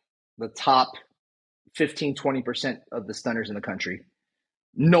 what, like the top 15, 20% of the stunners in the country.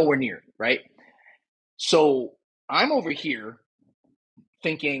 Nowhere near, right? So I'm over here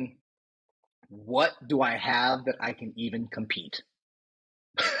thinking, what do I have that I can even compete?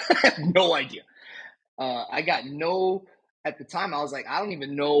 I have no idea. At the time, I was like, I don't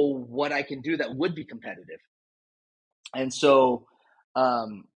even know what I can do that would be competitive. And so,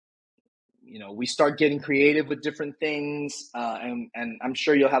 you know, we start getting creative with different things. And I'm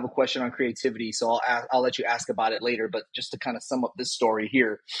sure you'll have a question on creativity. So I'll let you ask about it later. But just to kind of sum up this story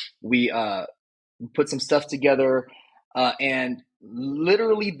here, we put some stuff together. And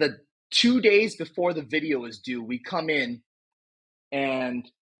literally the 2 days before the video is due, we come in and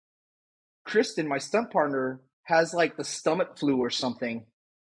Kristen, my stunt partner, has like the stomach flu or something.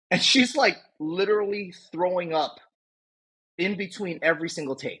 And she's like literally throwing up in between every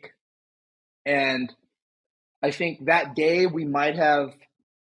single take. And I think that day we might have,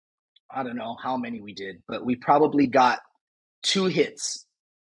 I don't know how many we did, but we probably got 2 hits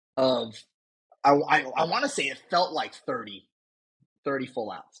of, I want to say it felt like 30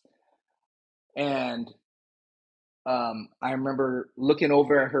 full outs. And I remember looking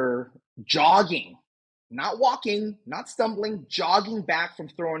over at her jogging, not walking, not stumbling, jogging back from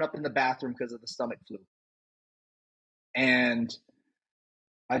throwing up in the bathroom because of the stomach flu. And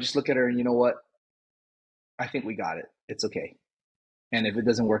I just look at her and, you know what? I think we got it. It's okay. And if it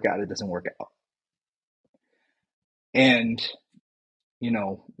doesn't work out, it doesn't work out. And, you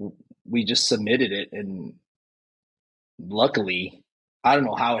know, we just submitted it. And luckily, I don't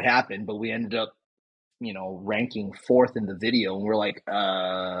know how it happened, but we ended up, you know, ranking 4th in the video. And we're like,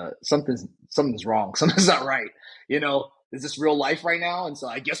 something's wrong. Something's not right. You know, is this real life right now? And so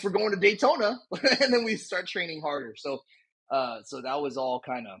I guess we're going to Daytona. And then we start training harder. So that was all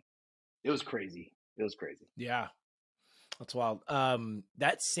kind of, it was crazy. It was crazy. Yeah. That's wild.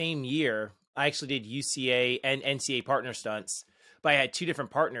 That same year, I actually did UCA and NCAA partner stunts, but I had 2 different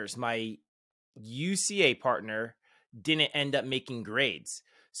partners. My UCA partner didn't end up making grades.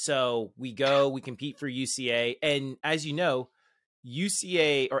 So we compete for UCA. And as you know,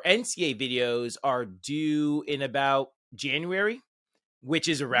 UCA or NCAA videos are due in about January. which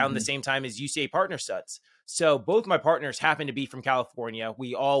is around the same time as UCA Partner Sets. So both my partners happen to be from California.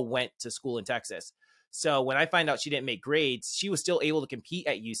 We all went to school in Texas. So when I find out she didn't make grades, she was still able to compete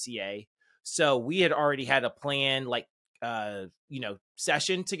at UCA. So we had already had a plan, like,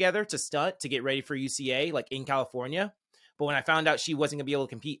 session together to stunt to get ready for UCA, like in California. But when I found out she wasn't gonna be able to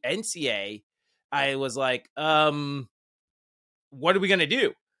compete NCA, I was like, what are we gonna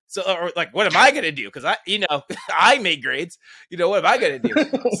do? So, or like, what am I gonna do? Because I made grades. What am I gonna do?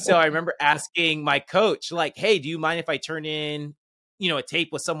 So I remember asking my coach, like, hey, do you mind if I turn in, a tape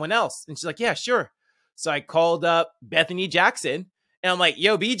with someone else? And she's like, yeah, sure. So I called up Bethany Jackson, and I'm like,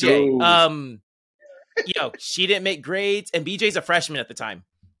 yo, BJ, she didn't make grades, and BJ's a freshman at the time.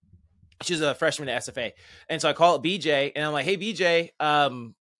 She was a freshman at SFA. And so I call up BJ, and I'm like, hey, BJ,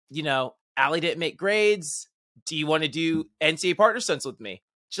 Allie didn't make grades. Do you want to do NCAA Partner Stunts with me?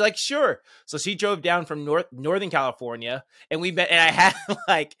 She's like, sure. So she drove down from Northern California, and we met, and I had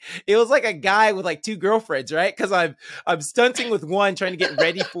it was like a guy with like two girlfriends, right? Because I'm stunting with one, trying to get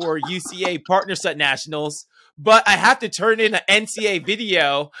ready for UCA Partner Stunt Nationals, but I have to turn in an NCAA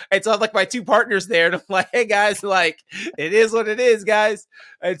video. And so I'm like my two partners there, and I'm like, hey guys, like, it is what it is, guys.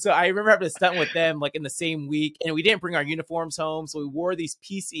 And so I remember having to stunt with them like in the same week, and we didn't bring our uniforms home, so we wore these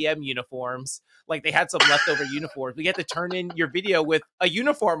PCM uniforms. Like, they had some leftover uniforms. We had to turn in your video with a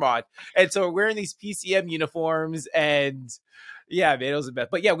uniform on. And so we're wearing these PCM uniforms, and yeah, man, it was the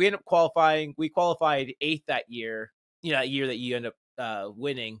best. But yeah, we ended up qualifying. We qualified 8th that year, that year that you end up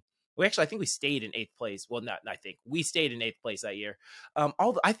winning. I think we stayed in 8th place. Well, we stayed in 8th place that year.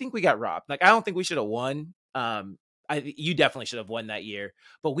 I think we got robbed. Like, I don't think we should have won. You definitely should have won that year,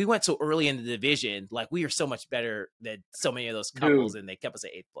 but we went so early in the division. Like, we are so much better than so many of those couples, and they kept us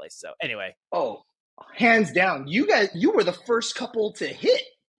at 8th place. So anyway. Oh, hands down. You were the first couple to hit.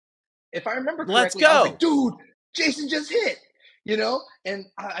 If I remember correctly, let's go. I was like, dude, Jason just hit, and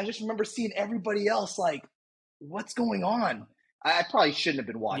I just remember seeing everybody else like, what's going on? I probably shouldn't have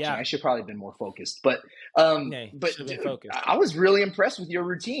been watching. Yeah. I should probably have been more focused, but dude, focused. I was really impressed with your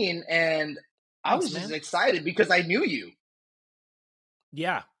routine, and I was just excited because I knew you.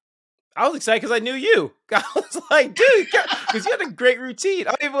 Yeah. I was excited because I knew you. I was like, dude, because you had a great routine.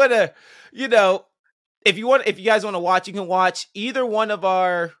 I don't even want to, if you guys want to watch, you can watch either one of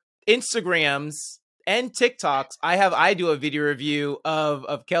our Instagrams and TikToks. I do a video review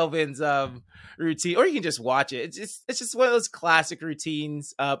of Kelvin's routine, or you can just watch it. It's just one of those classic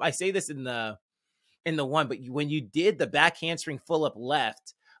routines. I say this in the one, but when you did the back handspring full up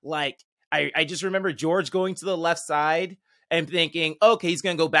left, like, I just remember George going to the left side and thinking, okay, he's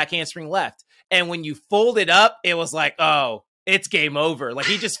going to go back handspring left. And when you fold it up, it was like, oh, it's game over. Like,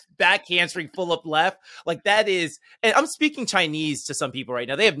 he just back handspring full up left. Like, that is, and I'm speaking Chinese to some people right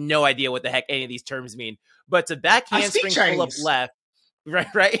now. They have no idea what the heck any of these terms mean. But to back handspring full up left,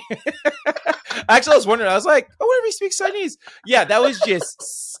 right? Actually, I was wondering. I was like, I wonder if he speaks Chinese. Yeah, that was just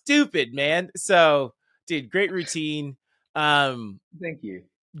stupid, man. So, dude, great routine. Thank you.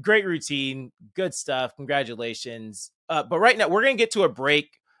 Great routine. Good stuff. Congratulations. But right now, we're going to get to a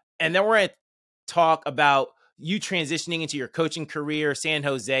break, and then we're going to talk about you transitioning into your coaching career, San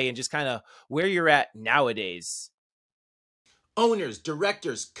Jose, and just kind of where you're at nowadays. Owners,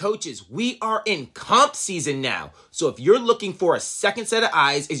 directors, coaches, we are in comp season now. So if you're looking for a second set of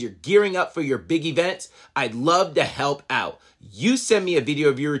eyes as you're gearing up for your big events, I'd love to help out. You send me a video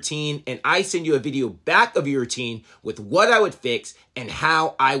of your routine, and I send you a video back of your routine with what I would fix and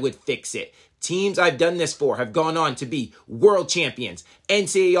how I would fix it. Teams I've done this for have gone on to be world champions,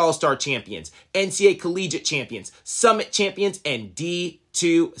 NCAA All-Star champions, NCAA Collegiate champions, Summit champions, and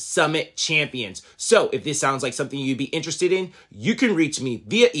D2 Summit champions. So if this sounds like something you'd be interested in, you can reach me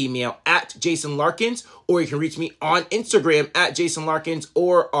via email at Jason Larkins, or you can reach me on Instagram at Jason Larkins,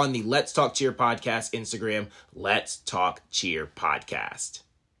 or on the Let's Talk Cheer podcast Instagram, Let's Talk Cheer podcast.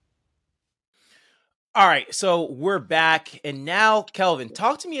 All right, so we're back, and now, Kelvin,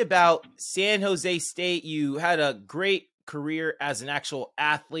 talk to me about San Jose State. You had a great career as an actual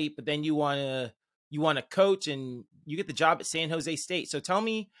athlete, but then you want to coach, and you get the job at San Jose State. So tell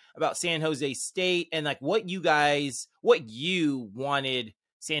me about San Jose State and like what you wanted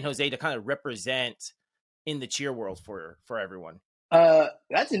San Jose to kind of represent in the cheer world for everyone.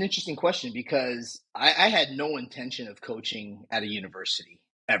 That's an interesting question, because I had no intention of coaching at a university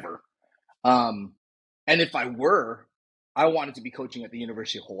ever. And if I were, I wanted to be coaching at the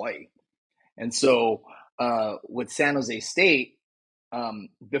University of Hawaii. And so with San Jose State,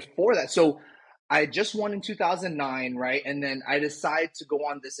 before that, so I just won in 2009, right? And then I decided to go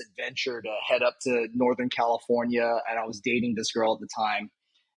on this adventure to head up to Northern California, and I was dating this girl at the time.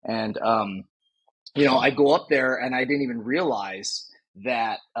 And, I go up there, and I didn't even realize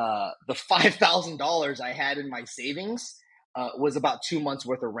that the $5,000 I had in my savings was about 2 months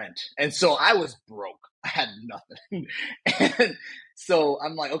worth of rent. And so I was broke. I had nothing. And so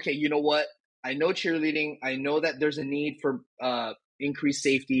I'm like, okay, you know what? I know cheerleading. I know that there's a need for increased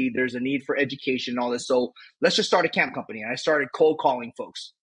safety. There's a need for education and all this. So let's just start a camp company. And I started cold calling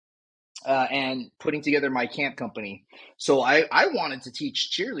folks and putting together my camp company. So I wanted to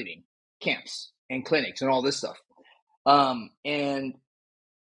teach cheerleading camps and clinics and all this stuff. And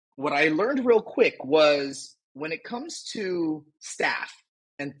what I learned real quick was when it comes to staff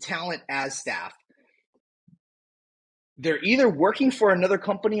and talent as staff, they're either working for another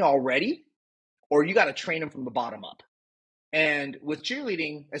company already or you got to train them from the bottom up. And with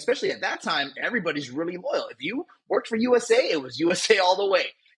cheerleading, especially at that time, everybody's really loyal. If you worked for USA, it was USA all the way.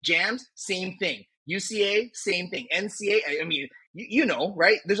 Jams, same thing. UCA, same thing. NCA, I mean, you know,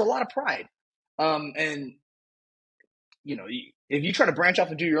 right? There's a lot of pride. And, you know, if you try to branch off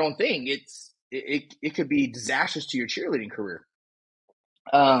and do your own thing, it could be disastrous to your cheerleading career.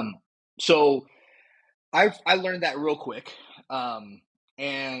 So I learned that real quick.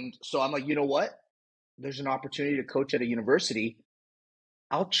 And so I'm like, you know what? There's an opportunity to coach at a university.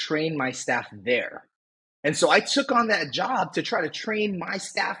 I'll train my staff there. And so I took on that job to try to train my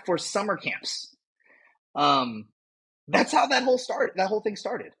staff for summer camps. That's how that whole thing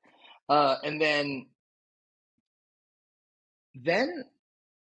started. And then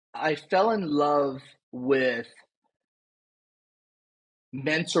I fell in love with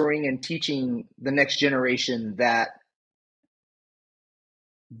mentoring and teaching the next generation that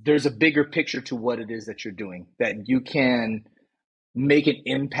there's a bigger picture to what it is that you're doing, that you can make an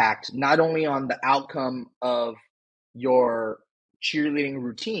impact not only on the outcome of your cheerleading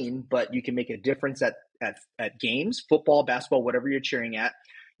routine, but you can make a difference at games, football, basketball, whatever you're cheering at.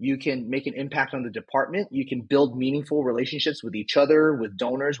 You can make an impact on the department. You can build meaningful relationships with each other, with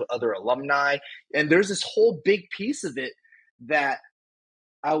donors, with other alumni. And there's this whole big piece of it that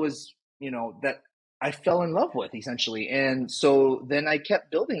that I fell in love with, essentially. And so then I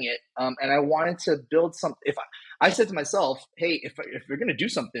kept building it. And I wanted to build something. I said to myself, hey, if you're going to do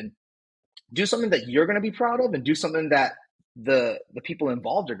something that you're going to be proud of, and do something that the people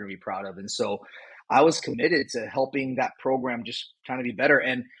involved are going to be proud of. And so I was committed to helping that program just kind of be better.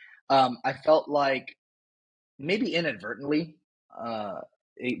 And I felt like maybe inadvertently,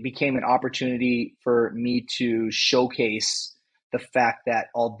 it became an opportunity for me to showcase the fact that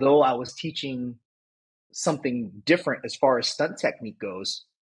although I was teaching something different as far as stunt technique goes,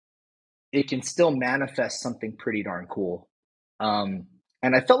 it can still manifest something pretty darn cool. And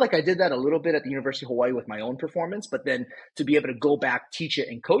I felt like I did that a little bit at the University of Hawaii with my own performance, but then to be able to go back, teach it,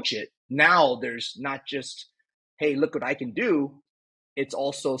 and coach it, now there's not just, hey, look what I can do. It's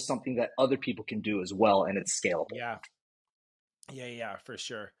also something that other people can do as well, and it's scalable. Yeah, for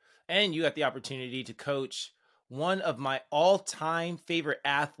sure. And you got the opportunity to coach one of my all-time favorite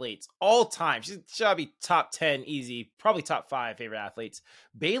athletes, all-time. She'll be top 10 easy, probably top 5 favorite athletes,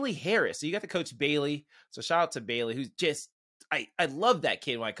 Bailey Harris. So you got to coach Bailey. So shout out to Bailey, who's just, I love that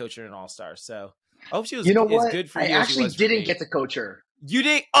kid when I coached her in All-Star. So I hope she was as good for you. I actually didn't get to coach her. You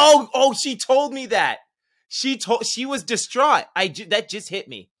didn't? Oh, she told me that. She was distraught. That just hit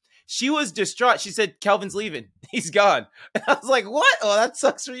me. She was distraught. She said, Kelvin's leaving. He's gone. And I was like, what? Oh, that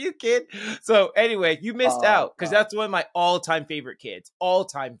sucks for you, kid. So anyway, you missed out because that's one of my all-time favorite kids.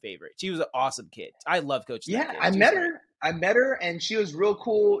 All-time favorite. She was an awesome kid. I love coaching that kid. I met her. I met her and she was real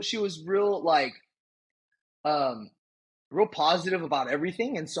cool. She was real real positive about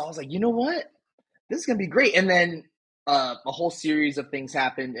everything. And so I was like, you know what? This is going to be great. And then a whole series of things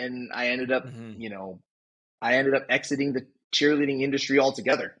happened and I ended up, exiting the cheerleading industry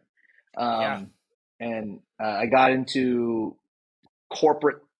altogether. And I got into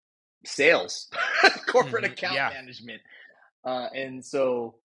corporate sales, corporate account management. And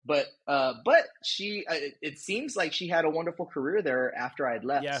so, but she, it seems like she had a wonderful career there after I'd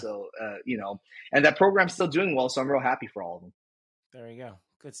left. Yeah. So, and that program's still doing well. So I'm real happy for all of them. There you go.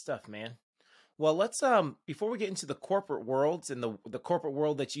 Good stuff, man. Well, let's, before we get into the corporate worlds and the corporate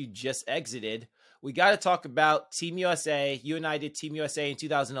world that you just exited, we got to talk about Team USA. You and I did Team USA in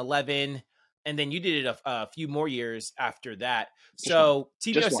 2011, and then you did it a few more years after that. So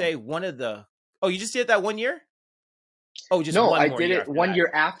Team USA, one of the, you just did that 1 year? Oh, just no, one I more did year it 1 year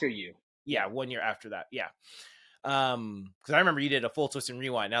after you. Yeah, 1 year after that. Yeah. Because I remember you did a full twist and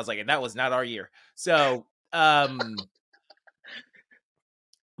rewind. And I was like, and that was not our year. So,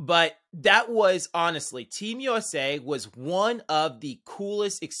 but that was honestly, Team USA was one of the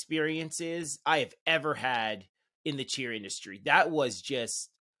coolest experiences I have ever had in the cheer industry. That was just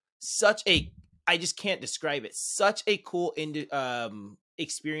such a I just can't describe it. Such a cool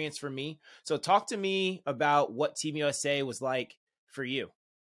experience for me. So talk to me about what Team USA was like for you.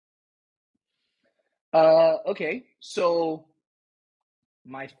 Okay. So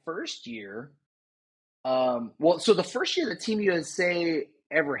my first year, so the first year that Team USA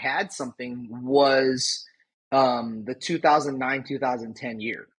ever had something was the 2009-2010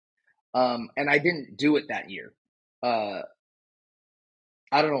 year. And I didn't do it that year. I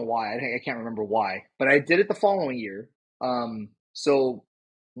don't know why. I can't remember why, but I did it the following year. So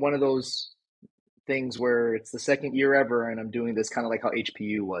one of those things where it's the second year ever, and I'm doing this kind of like how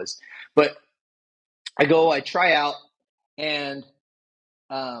HPU was. But I try out, and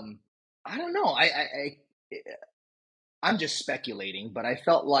I don't know. I'm just speculating, but I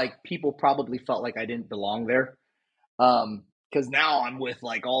felt like people probably felt like I didn't belong there. Because now I'm with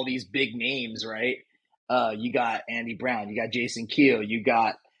like all these big names, right? You got Andy Brown, you got Jason Keel, you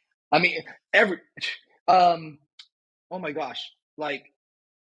got, I mean, oh my gosh, like,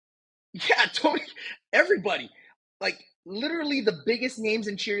 yeah, Tony, everybody, like literally the biggest names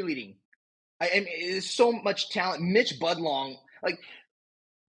in cheerleading. I mean, there's so much talent. Mitch Budlong, like,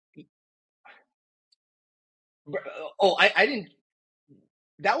 I didn't.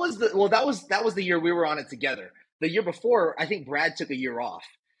 That was the year we were on it together. The year before, I think Brad took a year off.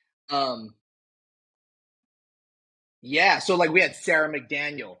 Yeah, so like we had Sarah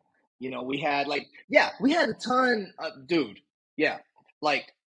McDaniel, we had we had a ton of dude. Yeah.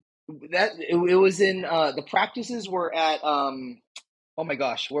 Like that it was in the practices were at oh my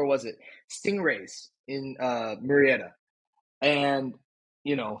gosh, where was it? Stingrays in Murrieta. And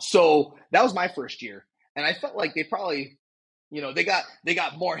so that was my first year. And I felt like they probably, they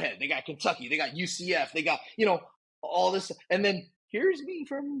got Moorhead, they got Kentucky, they got UCF, they got, all this. And then here's me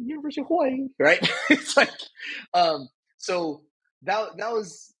from University of Hawaii, right? It's like, so that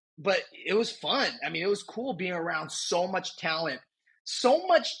was, but it was fun. I mean, it was cool being around so much talent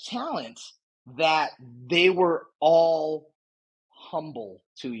that they were all humble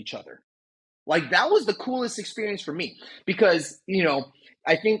to each other. Like that was the coolest experience for me because,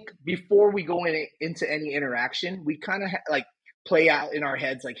 I think before we go into any interaction, we kind of like play out in our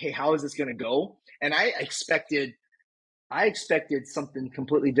heads, like, hey, how is this going to go? And I expected something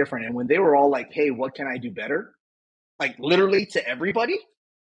completely different. And when they were all like, hey, what can I do better? Like literally to everybody,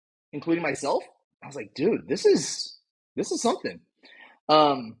 including myself, I was like, dude, this is something.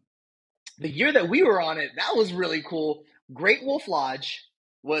 The year that we were on it, that was really cool. Great Wolf Lodge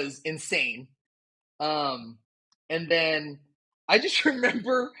was insane. And then I just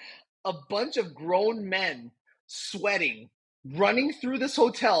remember a bunch of grown men sweating, running through this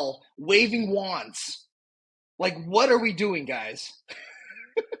hotel, waving wands. Like, what are we doing, guys?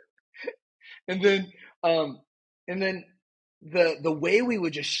 And then the way we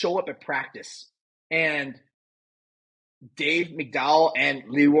would just show up at practice, and Dave McDowell and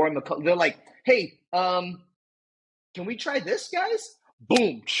Leroy McCullough, they're like, hey, can we try this, guys?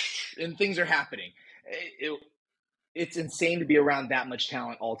 Boom, and things are happening. It's insane to be around that much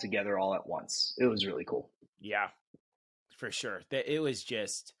talent all together all at once. It was really cool. Yeah, for sure. It was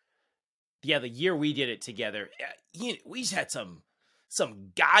just, the year we did it together, we just had some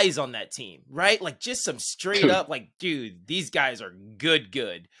guys on that team, right? Like just some straight up, like, dude, these guys are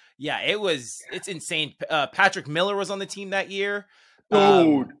good. Yeah, it's insane. Patrick Miller was on the team that year.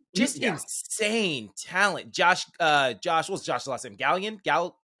 Just insane talent. Josh, what's Josh's last name?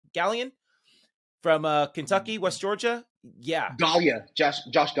 Gallion from Kentucky, West Georgia. Yeah. Gallia,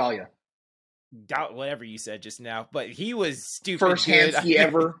 Josh Gallia. Whatever you said just now, but he was stupid. First handsy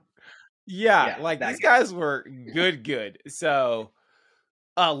ever. Yeah, like these guys were good. So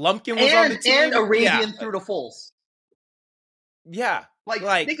Lumpkin was on the team. And Arabian through the fulls. Yeah.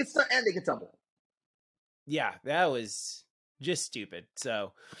 Like they could stunt and they could tumble. Yeah, that was just stupid.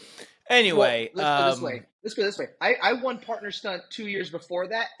 So anyway, let's go this way. I won partner stunt 2 years before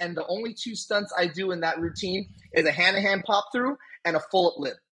that, and the only two stunts I do in that routine is a hand-to-hand pop through and a full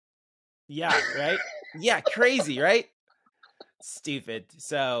lip. Yeah, right? Yeah, crazy, right? Stupid.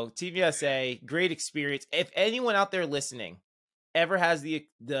 So Team USA, great experience. If anyone out there listening ever has the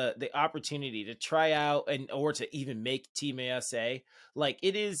opportunity to try out or to even make Team USA, like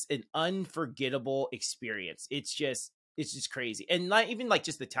it is an unforgettable experience. It's just crazy. And not even like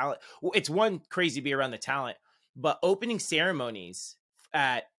just the talent. It's one crazy to be around the talent, but opening ceremonies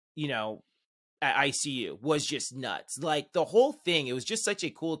at ICU was just nuts. Like the whole thing, it was just such a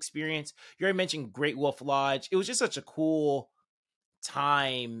cool experience. You already mentioned Great Wolf Lodge. It was just such a cool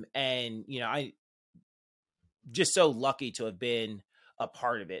time. And, I just so lucky to have been a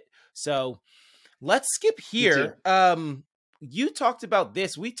part of it. So let's skip here. you talked about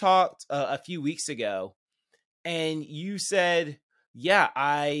this. We talked a few weeks ago, and you said, yeah,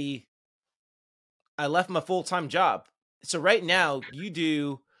 I left my full-time job. So right now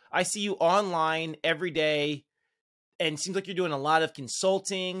I see you online every day, and it seems like you're doing a lot of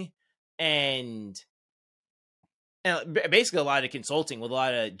consulting and basically a lot of consulting with a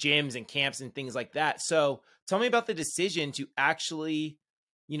lot of gyms and camps and things like that. So tell me about the decision to actually,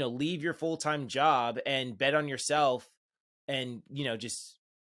 leave your full-time job and bet on yourself and, just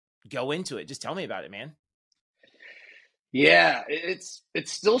go into it. Just tell me about it, man. Yeah, it's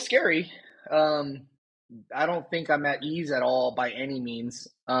still scary. I don't think I'm at ease at all by any means.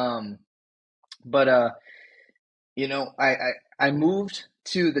 But I moved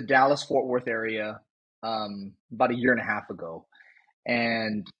to the Dallas Fort Worth area about a year and a half ago,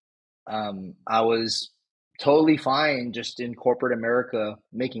 and I was totally fine just in corporate America,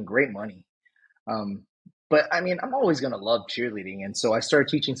 making great money. But I mean, I'm always going to love cheerleading. And so I started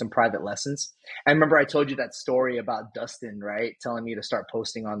teaching some private lessons. I remember I told you that story about Dustin, right? Telling me to start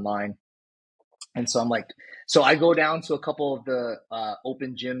posting online. And so I'm like, so I go down to a couple of the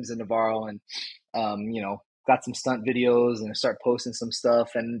open gyms in Navarro and, got some stunt videos and I start posting some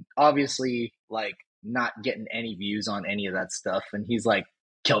stuff. And obviously, like, not getting any views on any of that stuff. And he's like,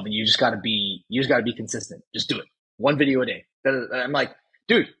 Kelvin, you just got to be consistent. Just do it. One video a day. I'm like,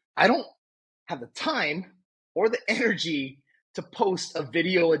 dude, I don't have the time or the energy to post a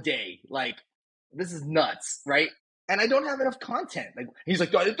video a day. Like, this is nuts, right? And I don't have enough content. Like, he's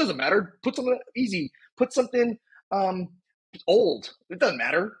like, it doesn't matter. Put something easy. Put something old. It doesn't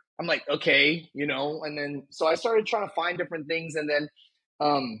matter. I'm like, okay, and then so I started trying to find different things, and then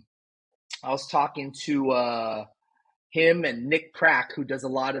I was talking to him and Nick Prack, who does a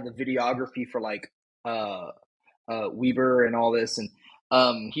lot of the videography for like Weber and all this, and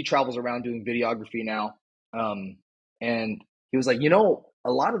he travels around doing videography now. And he was like,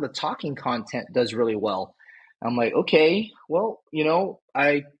 a lot of the talking content does really well. I'm like, okay, well,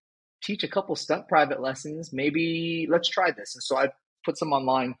 I teach a couple stunt private lessons. Maybe let's try this. And so I put some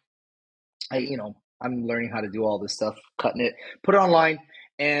online. I'm learning how to do all this stuff, cutting it, put it online.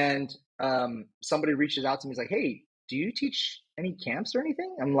 And somebody reaches out to me. He's like, hey, do you teach any camps or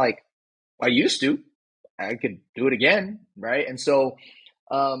anything? I'm like, I used to. I could do it again, right? And so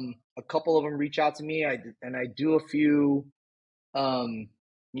a couple of them reach out to me. I do a few,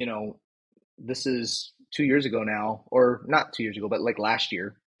 this is 2 years ago now, or not 2 years ago, but like last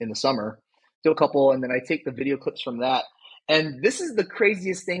year in the summer, do a couple, and then I take the video clips from that. And this is the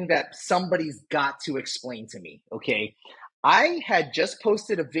craziest thing that somebody's got to explain to me, okay? I had just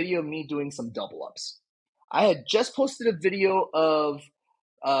posted a video of me doing some double ups. I had just posted a video of,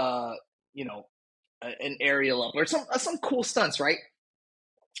 an aerial up or some cool stunts, right?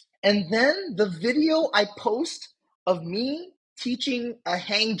 And then the video I post of me teaching a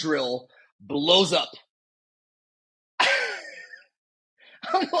hang drill blows up.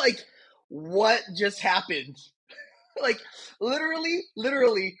 I'm like, what just happened? Like,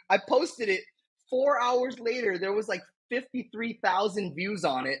 literally, I posted it 4 hours later. There was like 53,000 views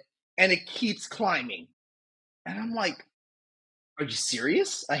on it, and it keeps climbing. And I'm like, are you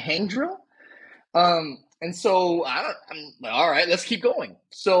serious? A hang drill? And so I'm like, all right, let's keep going.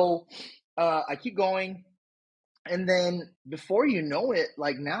 So I keep going. And then before you know it,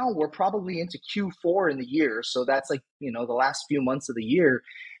 like now we're probably into Q4 in the year. So that's like, the last few months of the year.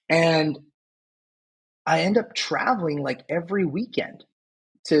 And I end up traveling like every weekend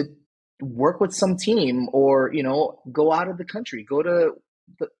to work with some team or, go out of the country, go to,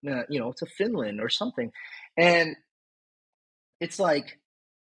 to Finland or something. And it's like,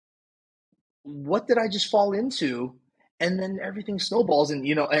 what did I just fall into? And then everything snowballs and,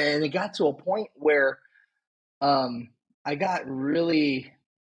 and it got to a point where I got really,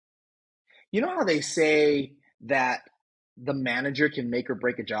 how they say that the manager can make or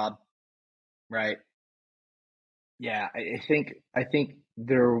break a job, right? Yeah, I think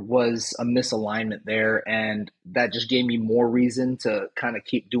there was a misalignment there, and that just gave me more reason to kind of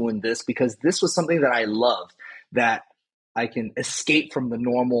keep doing this because this was something that I loved, that I can escape from the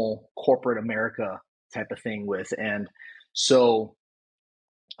normal corporate America type of thing with. And so,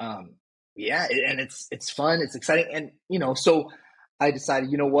 yeah, and it's fun, it's exciting. And, so I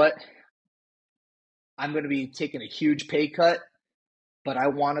decided, you know what, I'm going to be taking a huge pay cut, but I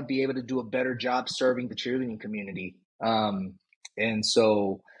want to be able to do a better job serving the cheerleading community. And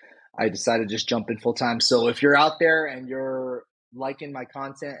so I decided to just jump in full time. So if you're out there and you're liking my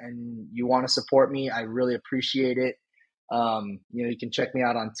content and you want to support me, I really appreciate it. You can check me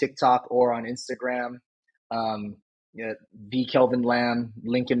out on TikTok or on Instagram. Yeah, the Kelvin Lamb,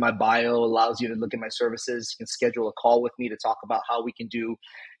 link in my bio allows you to look at my services. You can schedule a call with me to talk about how we can do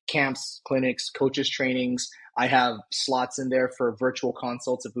camps, clinics, coaches trainings. I have slots in there for virtual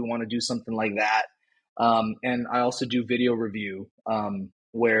consults if we want to do something like that. And I also do video review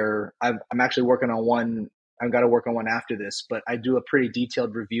where I'm actually working on one. I've got to work on one after this, but I do a pretty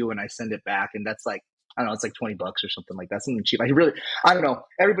detailed review and I send it back. And that's like, I don't know, it's like $20 or something like that. Something cheap. I don't know.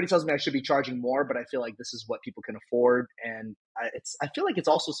 Everybody tells me I should be charging more, but I feel like this is what people can afford. And I feel like it's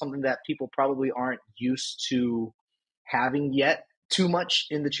also something that people probably aren't used to having yet too much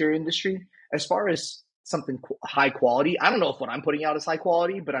in the cheer industry. As far as something high quality, I don't know if what I'm putting out is high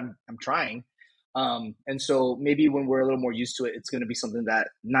quality, but I'm trying. And so maybe when we're a little more used to it, it's going to be something that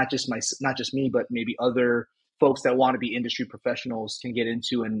not just me, but maybe other folks that want to be industry professionals can get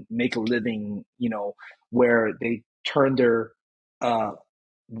into and make a living, where they turn their,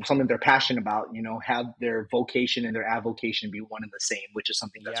 something they're passionate about, have their vocation and their avocation be one and the same, which is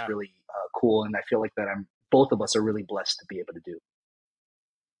something that's really cool. And I feel like that both of us are really blessed to be able to do.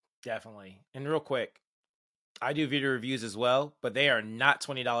 Definitely. And real quick, I do video reviews as well, but they are not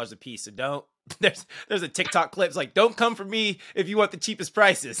 $20 a piece. So there's a TikTok clip. It's like, don't come for me if you want the cheapest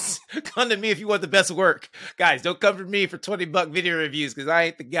prices. Come to me if you want the best work. Guys, don't come for me for $20 video reviews because I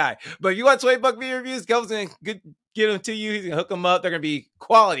ain't the guy. But if you want $20 video reviews, Kelvin's going to get them to you. He's going to hook them up. They're going to be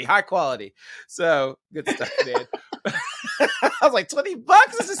quality, high quality. So good stuff, man. I was like, $20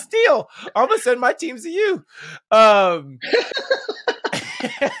 is a steal. I'm going to send my teams to you. I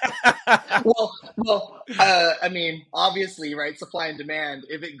mean, obviously, right? Supply and demand.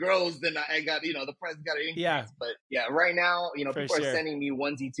 If it grows, then I got, the price got to increase. Yeah. But yeah, right now, people are sending me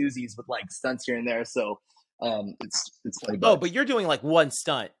onesie twosies with like stunts here and there. So it's like, but you're doing like one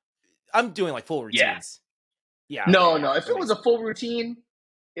stunt. I'm doing like full routines. Yeah. No. If it was a full routine,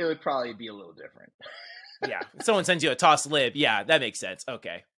 it would probably be a little different. Yeah. If someone sends you a toss lib. Yeah, that makes sense.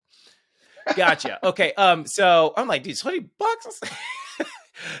 Okay. Gotcha. Okay. So I'm like, dude, $20.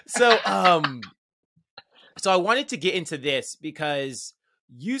 So I wanted to get into this because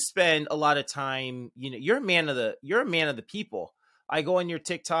you spend a lot of time, you're a man of the people. I go on your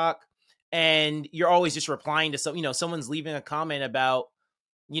TikTok and you're always just replying to someone's leaving a comment about,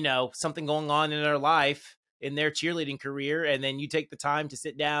 something going on in their life, in their cheerleading career. And then you take the time to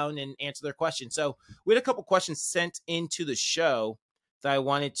sit down and answer their question. So we had a couple questions sent into the show that I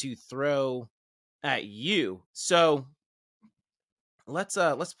wanted to throw at you. So let's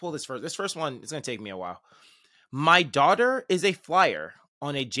pull this first. This first one is going to take me a while. My daughter is a flyer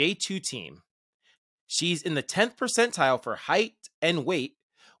on a J2 team. She's in the 10th percentile for height and weight.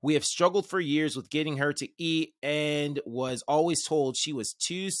 We have struggled for years with getting her to eat and was always told she was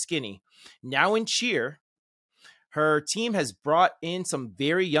too skinny. Now in cheer, her team has brought in some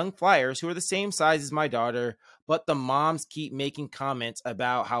very young flyers who are the same size as my daughter, but the moms keep making comments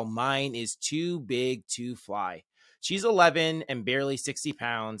about how mine is too big to fly. She's 11 and barely 60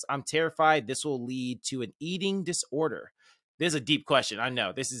 pounds. I'm terrified this will lead to an eating disorder. This is a deep question. I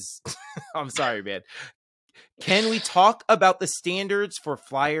know. This is, I'm sorry, man. Can we talk about the standards for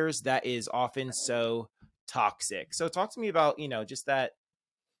flyers that is often so toxic? So talk to me about, just that,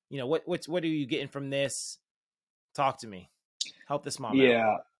 what are you getting from this? Talk to me. Help this mom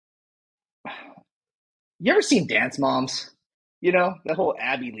out. You ever seen Dance Moms? That whole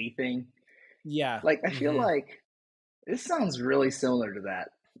Abby Lee thing? Yeah. Like, I feel like this sounds really similar to that.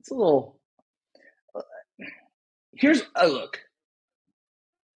 It's a little. Here's a look.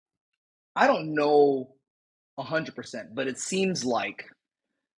 I don't know 100%, but it seems like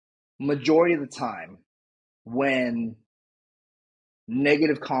majority of the time when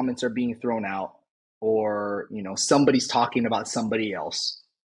negative comments are being thrown out, or somebody's talking about somebody else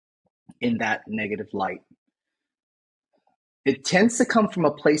in that negative light, it tends to come from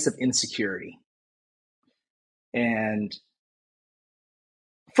a place of insecurity. And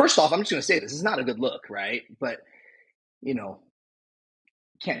first off, I'm just going to say this is not a good look, right? But,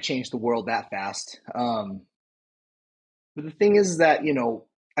 can't change the world that fast. But the thing is that,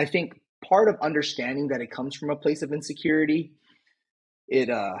 I think part of understanding that it comes from a place of insecurity, it,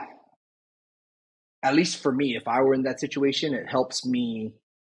 at least for me, if I were in that situation, it helps me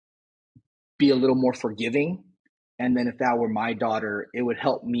be a little more forgiving. And then if that were my daughter, it would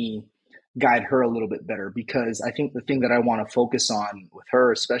help me guide her a little bit better, because I think the thing that I want to focus on with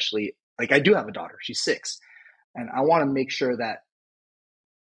her, especially, like, I do have a daughter, she's 6, and I want to make sure that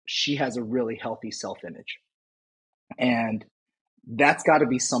she has a really healthy self-image. And that's got to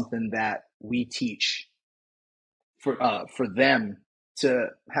be something that we teach for them to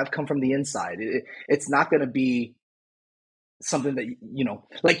have come from the inside. It's not going to be something that,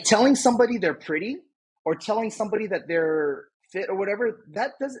 like telling somebody they're pretty or telling somebody that they're fit or whatever,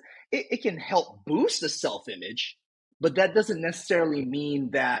 that doesn't, it can help boost the self-image, but that doesn't necessarily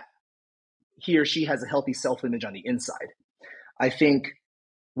mean that he or she has a healthy self-image on the inside. I think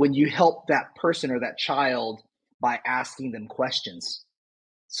when you help that person or that child by asking them questions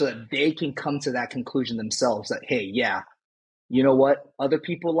so that they can come to that conclusion themselves that, hey, yeah, you know what? Other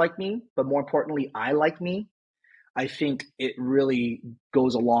people like me, but more importantly, I like me. I think it really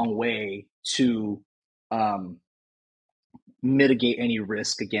goes a long way to mitigate any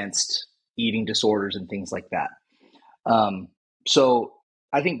risk against eating disorders and things like that. So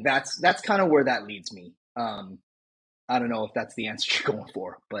I think that's kind of where that leads me. I don't know if that's the answer you're going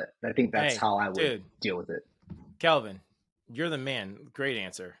for, but I think that's how I would deal with it. Kelvin, you're the man. Great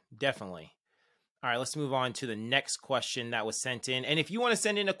answer. Definitely. All right, let's move on to the next question that was sent in. And if you want to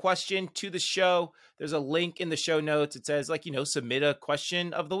send in a question to the show, there's a link in the show notes. It says, submit a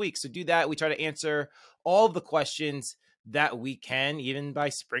question of the week. So do that. We try to answer all of the questions that we can, even by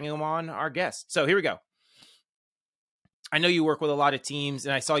springing them on our guests. So here we go. I know you work with a lot of teams,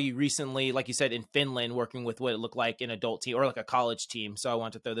 and I saw you recently, like you said, in Finland, working with what it looked like an adult team or like a college team. So I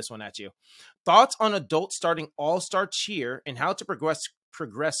want to throw this one at you. Thoughts on adults starting all-star cheer and how to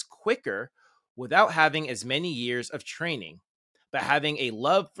progress quicker without having as many years of training, but having a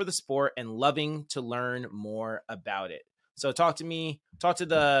love for the sport and loving to learn more about it. So talk to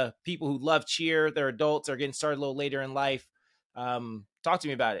the people who love cheer. They're adults, are getting started a little later in life. Talk to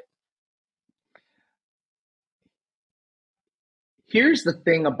me about it. Here's the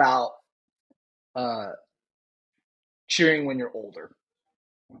thing about cheering when you're older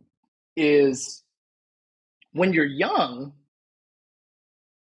is when you're young,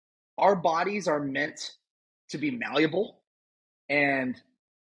 our bodies are meant to be malleable and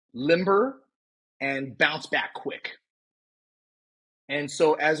limber and bounce back quick. And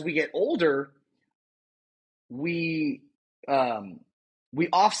so as we get older, we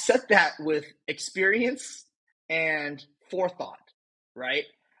offset that with experience and forethought, right?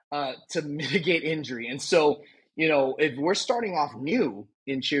 To mitigate injury. And so, if we're starting off new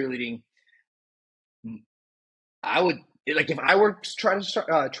in cheerleading, if I were trying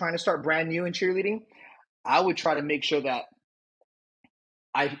to start brand new in cheerleading, I would try to make sure that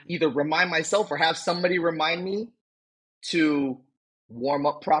I either remind myself or have somebody remind me to warm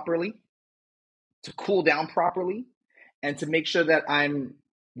up properly, to cool down properly, and to make sure that I'm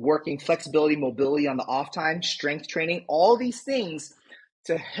working flexibility, mobility on the off time, strength training, all these things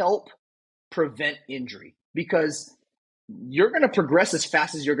to help prevent injury, because you're going to progress as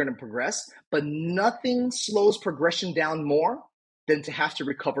fast as you're going to progress, but nothing slows progression down more than to have to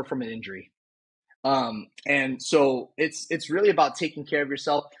recover from an injury. And so it's really about taking care of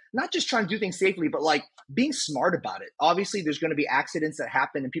yourself, not just trying to do things safely, but like being smart about it. Obviously there's going to be accidents that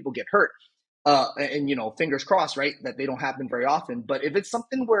happen and people get hurt. And fingers crossed, right, that they don't happen very often. But if it's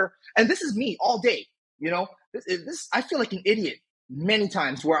something where, and this is me all day, this I feel like an idiot many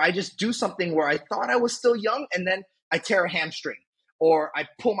times where I just do something where I thought I was still young and then I tear a hamstring or I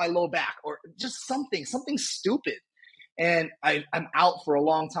pull my low back or just something stupid. And I'm out for a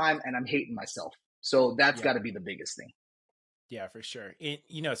long time and I'm hating myself. So that's got to be the biggest thing. Yeah, for sure.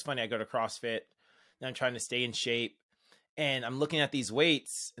 It's funny. I go to CrossFit and I'm trying to stay in shape and I'm looking at these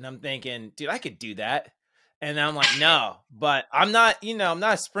weights and I'm thinking, dude, I could do that. And I'm like, no, but I'm not, I'm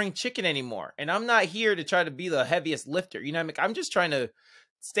not a spring chicken anymore. And I'm not here to try to be the heaviest lifter. I'm just trying to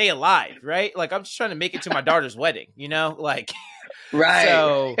stay alive, right? Like I'm just trying to make it to my daughter's wedding, like, right.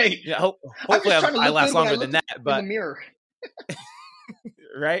 So hopefully I last longer than that, but in the mirror.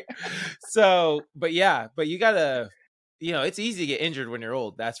 right. So, but you gotta, it's easy to get injured when you're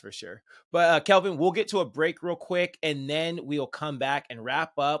old. That's for sure. But Kelvin, we'll get to a break real quick and then we'll come back and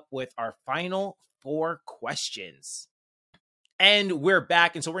wrap up with our final 4 questions. And we're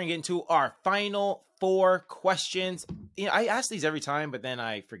back. And so we're gonna get into our final 4 questions. I ask these every time, but then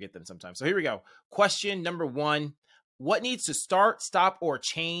I forget them sometimes. So here we go. Question number 1. What needs to start, stop, or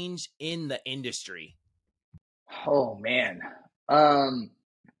change in the industry? Oh, man.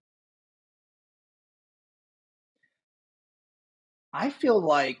 I feel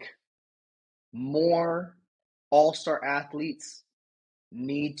like more all-star athletes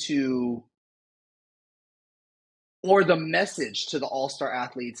need to, or the message to the all-star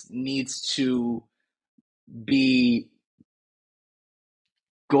athletes needs to be,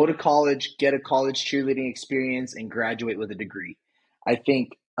 go to college, get a college cheerleading experience, and graduate with a degree. I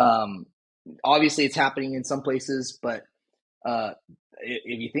think obviously it's happening in some places, but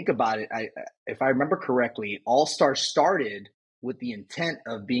if you think about it, if I remember correctly, All-Star started with the intent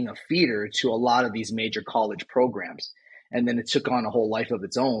of being a feeder to a lot of these major college programs. And then it took on a whole life of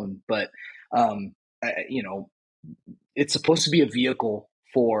its own. But you know, it's supposed to be a vehicle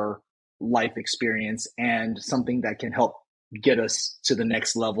for life experience and something that can help get us to the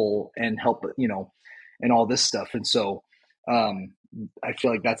next level and help, you know, and all this stuff. And so I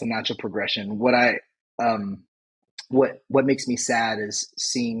feel like that's a natural progression. What makes me sad is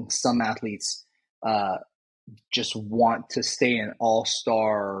seeing some athletes just want to stay an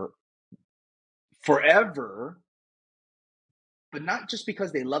all-star forever, but not just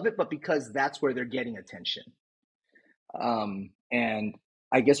because they love it, but because that's where they're getting attention. And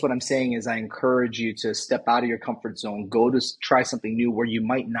I guess what I'm saying is I encourage you to step out of your comfort zone, go to try something new where you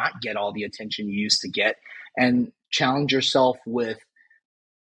might not get all the attention you used to get, and challenge yourself with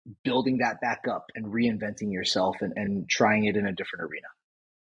building that back up and reinventing yourself and trying it in a different arena.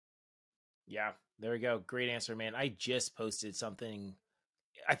 Yeah, there we go. Great answer, man. I just posted something,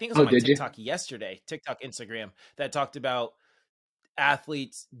 I think it was on my TikTok yesterday, TikTok, Instagram, that talked about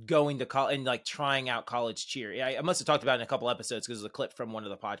athletes going to college and like trying out college cheer. I must have talked about it in a couple episodes because it was a clip from one of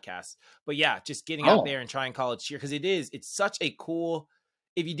the podcasts. But yeah, just getting out there and trying college cheer, because it's such a cool,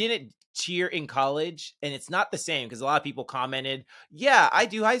 if you didn't cheer in college, and it's not the same, because a lot of people commented, yeah, I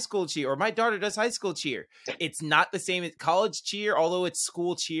do high school cheer, or my daughter does high school cheer. It's not the same as college cheer, although it's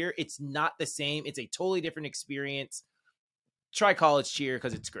school cheer. It's not the same. It's a totally different experience. Try college cheer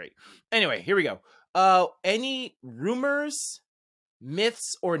because it's great. Anyway, here we go. Any rumors,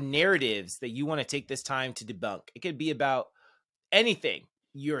 myths, or narratives that you want to take this time to debunk? It could be about anything,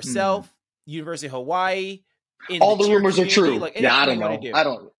 yourself, University of Hawaii. All the rumors are true. Like, yeah, I don't know. I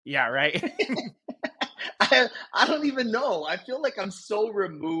don't. Yeah, right. I don't even know. I feel like I'm so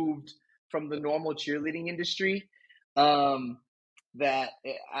removed from the normal cheerleading industry that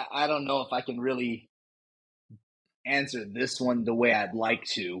I don't know if I can really answer this one the way I'd like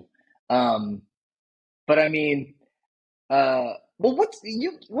to. But I mean, well, what's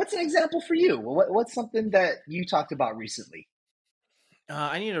an example for you? What's something that you talked about recently?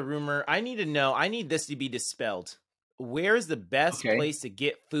 I need a rumor. I need to know. I need this to be dispelled. Where is the best place to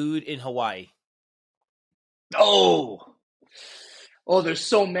get food in Hawaii? Oh, there's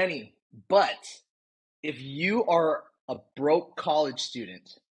so many. But if you are a broke college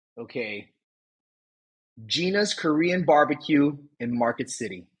student, okay, Gina's Korean Barbecue in Market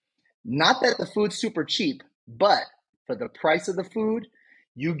City. Not that the food's super cheap, but for the price of the food,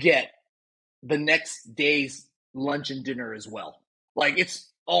 you get the next day's lunch and dinner as well. Like, it's,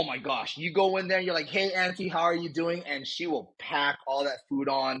 oh my gosh, you go in there, you're like, hey, Auntie, how are you doing? And she will pack all that food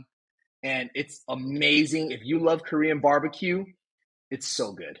on, and it's amazing. If you love Korean barbecue, it's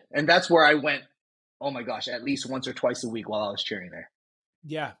so good. And that's where I went, oh my gosh, at least once or twice a week while I was cheering there.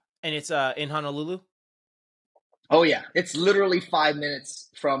 Yeah. And it's in Honolulu? Oh yeah. It's literally 5 minutes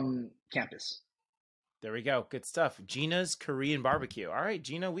from campus. There we go. Good stuff. Gina's Korean Barbecue. All right,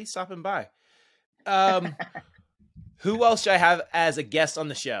 Gina, we stopping by. Who else should I have as a guest on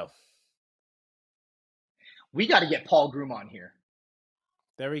the show? We got to get Paul Groom on here.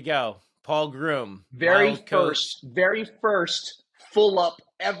 There we go. Paul Groom. Very first full up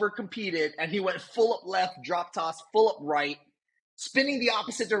ever competed. And he went full up left, drop toss, full up right, spinning the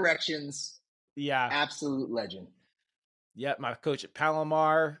opposite directions. Yeah. Absolute legend. Yep. My coach at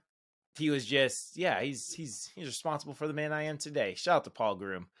Palomar. He was just, he's responsible for the man I am today. Shout out to Paul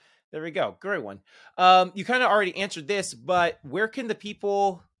Groom. There we go. Great one. You kind of already answered this, but where can the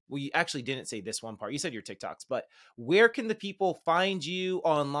people, well, you actually didn't say this one part. You said your TikToks, but where can the people find you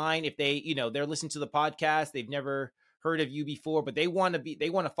online if they, they're listening to the podcast, they've never heard of you before, but they want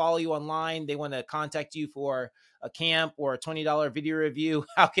to follow you online. They want to contact you for a camp or a $20 video review.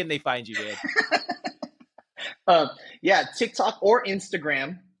 How can they find you, man? TikTok or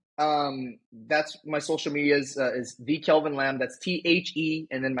Instagram. That's my social media is the Kelvin Lamb. That's THE,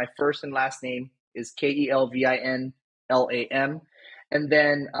 and then my first and last name is KELVINLAM. And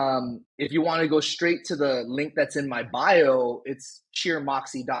then if you want to go straight to the link that's in my bio, it's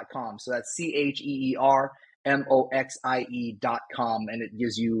cheermoxie.com. So that's CHEERMOXIE.com, and it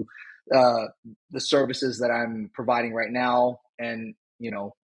gives you the services that I'm providing right now, and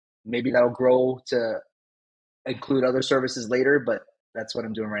maybe that'll grow to include other services later, but that's what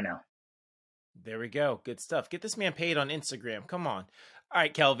I'm doing right now. There we go. Good stuff. Get this man paid on Instagram. Come on. All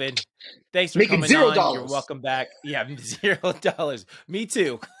right, Kelvin. Thanks for Making coming on. $0. You're welcome back. Yeah, $0. Me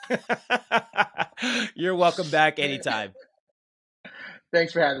too. You're welcome back anytime.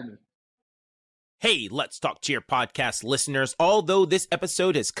 Thanks for having me. Hey, Let's Talk Cheer podcast listeners. Although this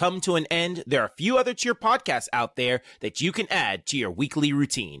episode has come to an end, there are a few other cheer podcasts out there that you can add to your weekly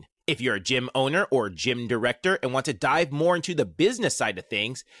routine. If you're a gym owner or gym director and want to dive more into the business side of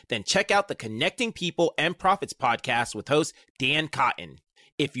things, then check out the Connecting People and Profits podcast with host Dan Cotton.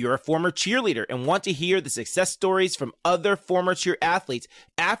 If you're a former cheerleader and want to hear the success stories from other former cheer athletes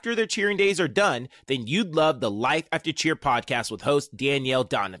after their cheering days are done, then you'd love the Life After Cheer podcast with host Danielle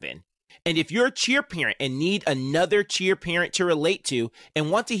Donovan. And if you're a cheer parent and need another cheer parent to relate to and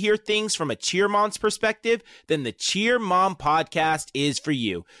want to hear things from a cheer mom's perspective, then the Cheer Mom podcast is for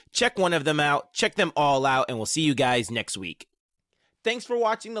you. Check one of them out, check them all out, and we'll see you guys next week. Thanks for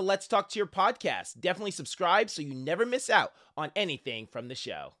watching the Let's Talk Cheer podcast. Definitely subscribe so you never miss out on anything from the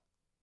show.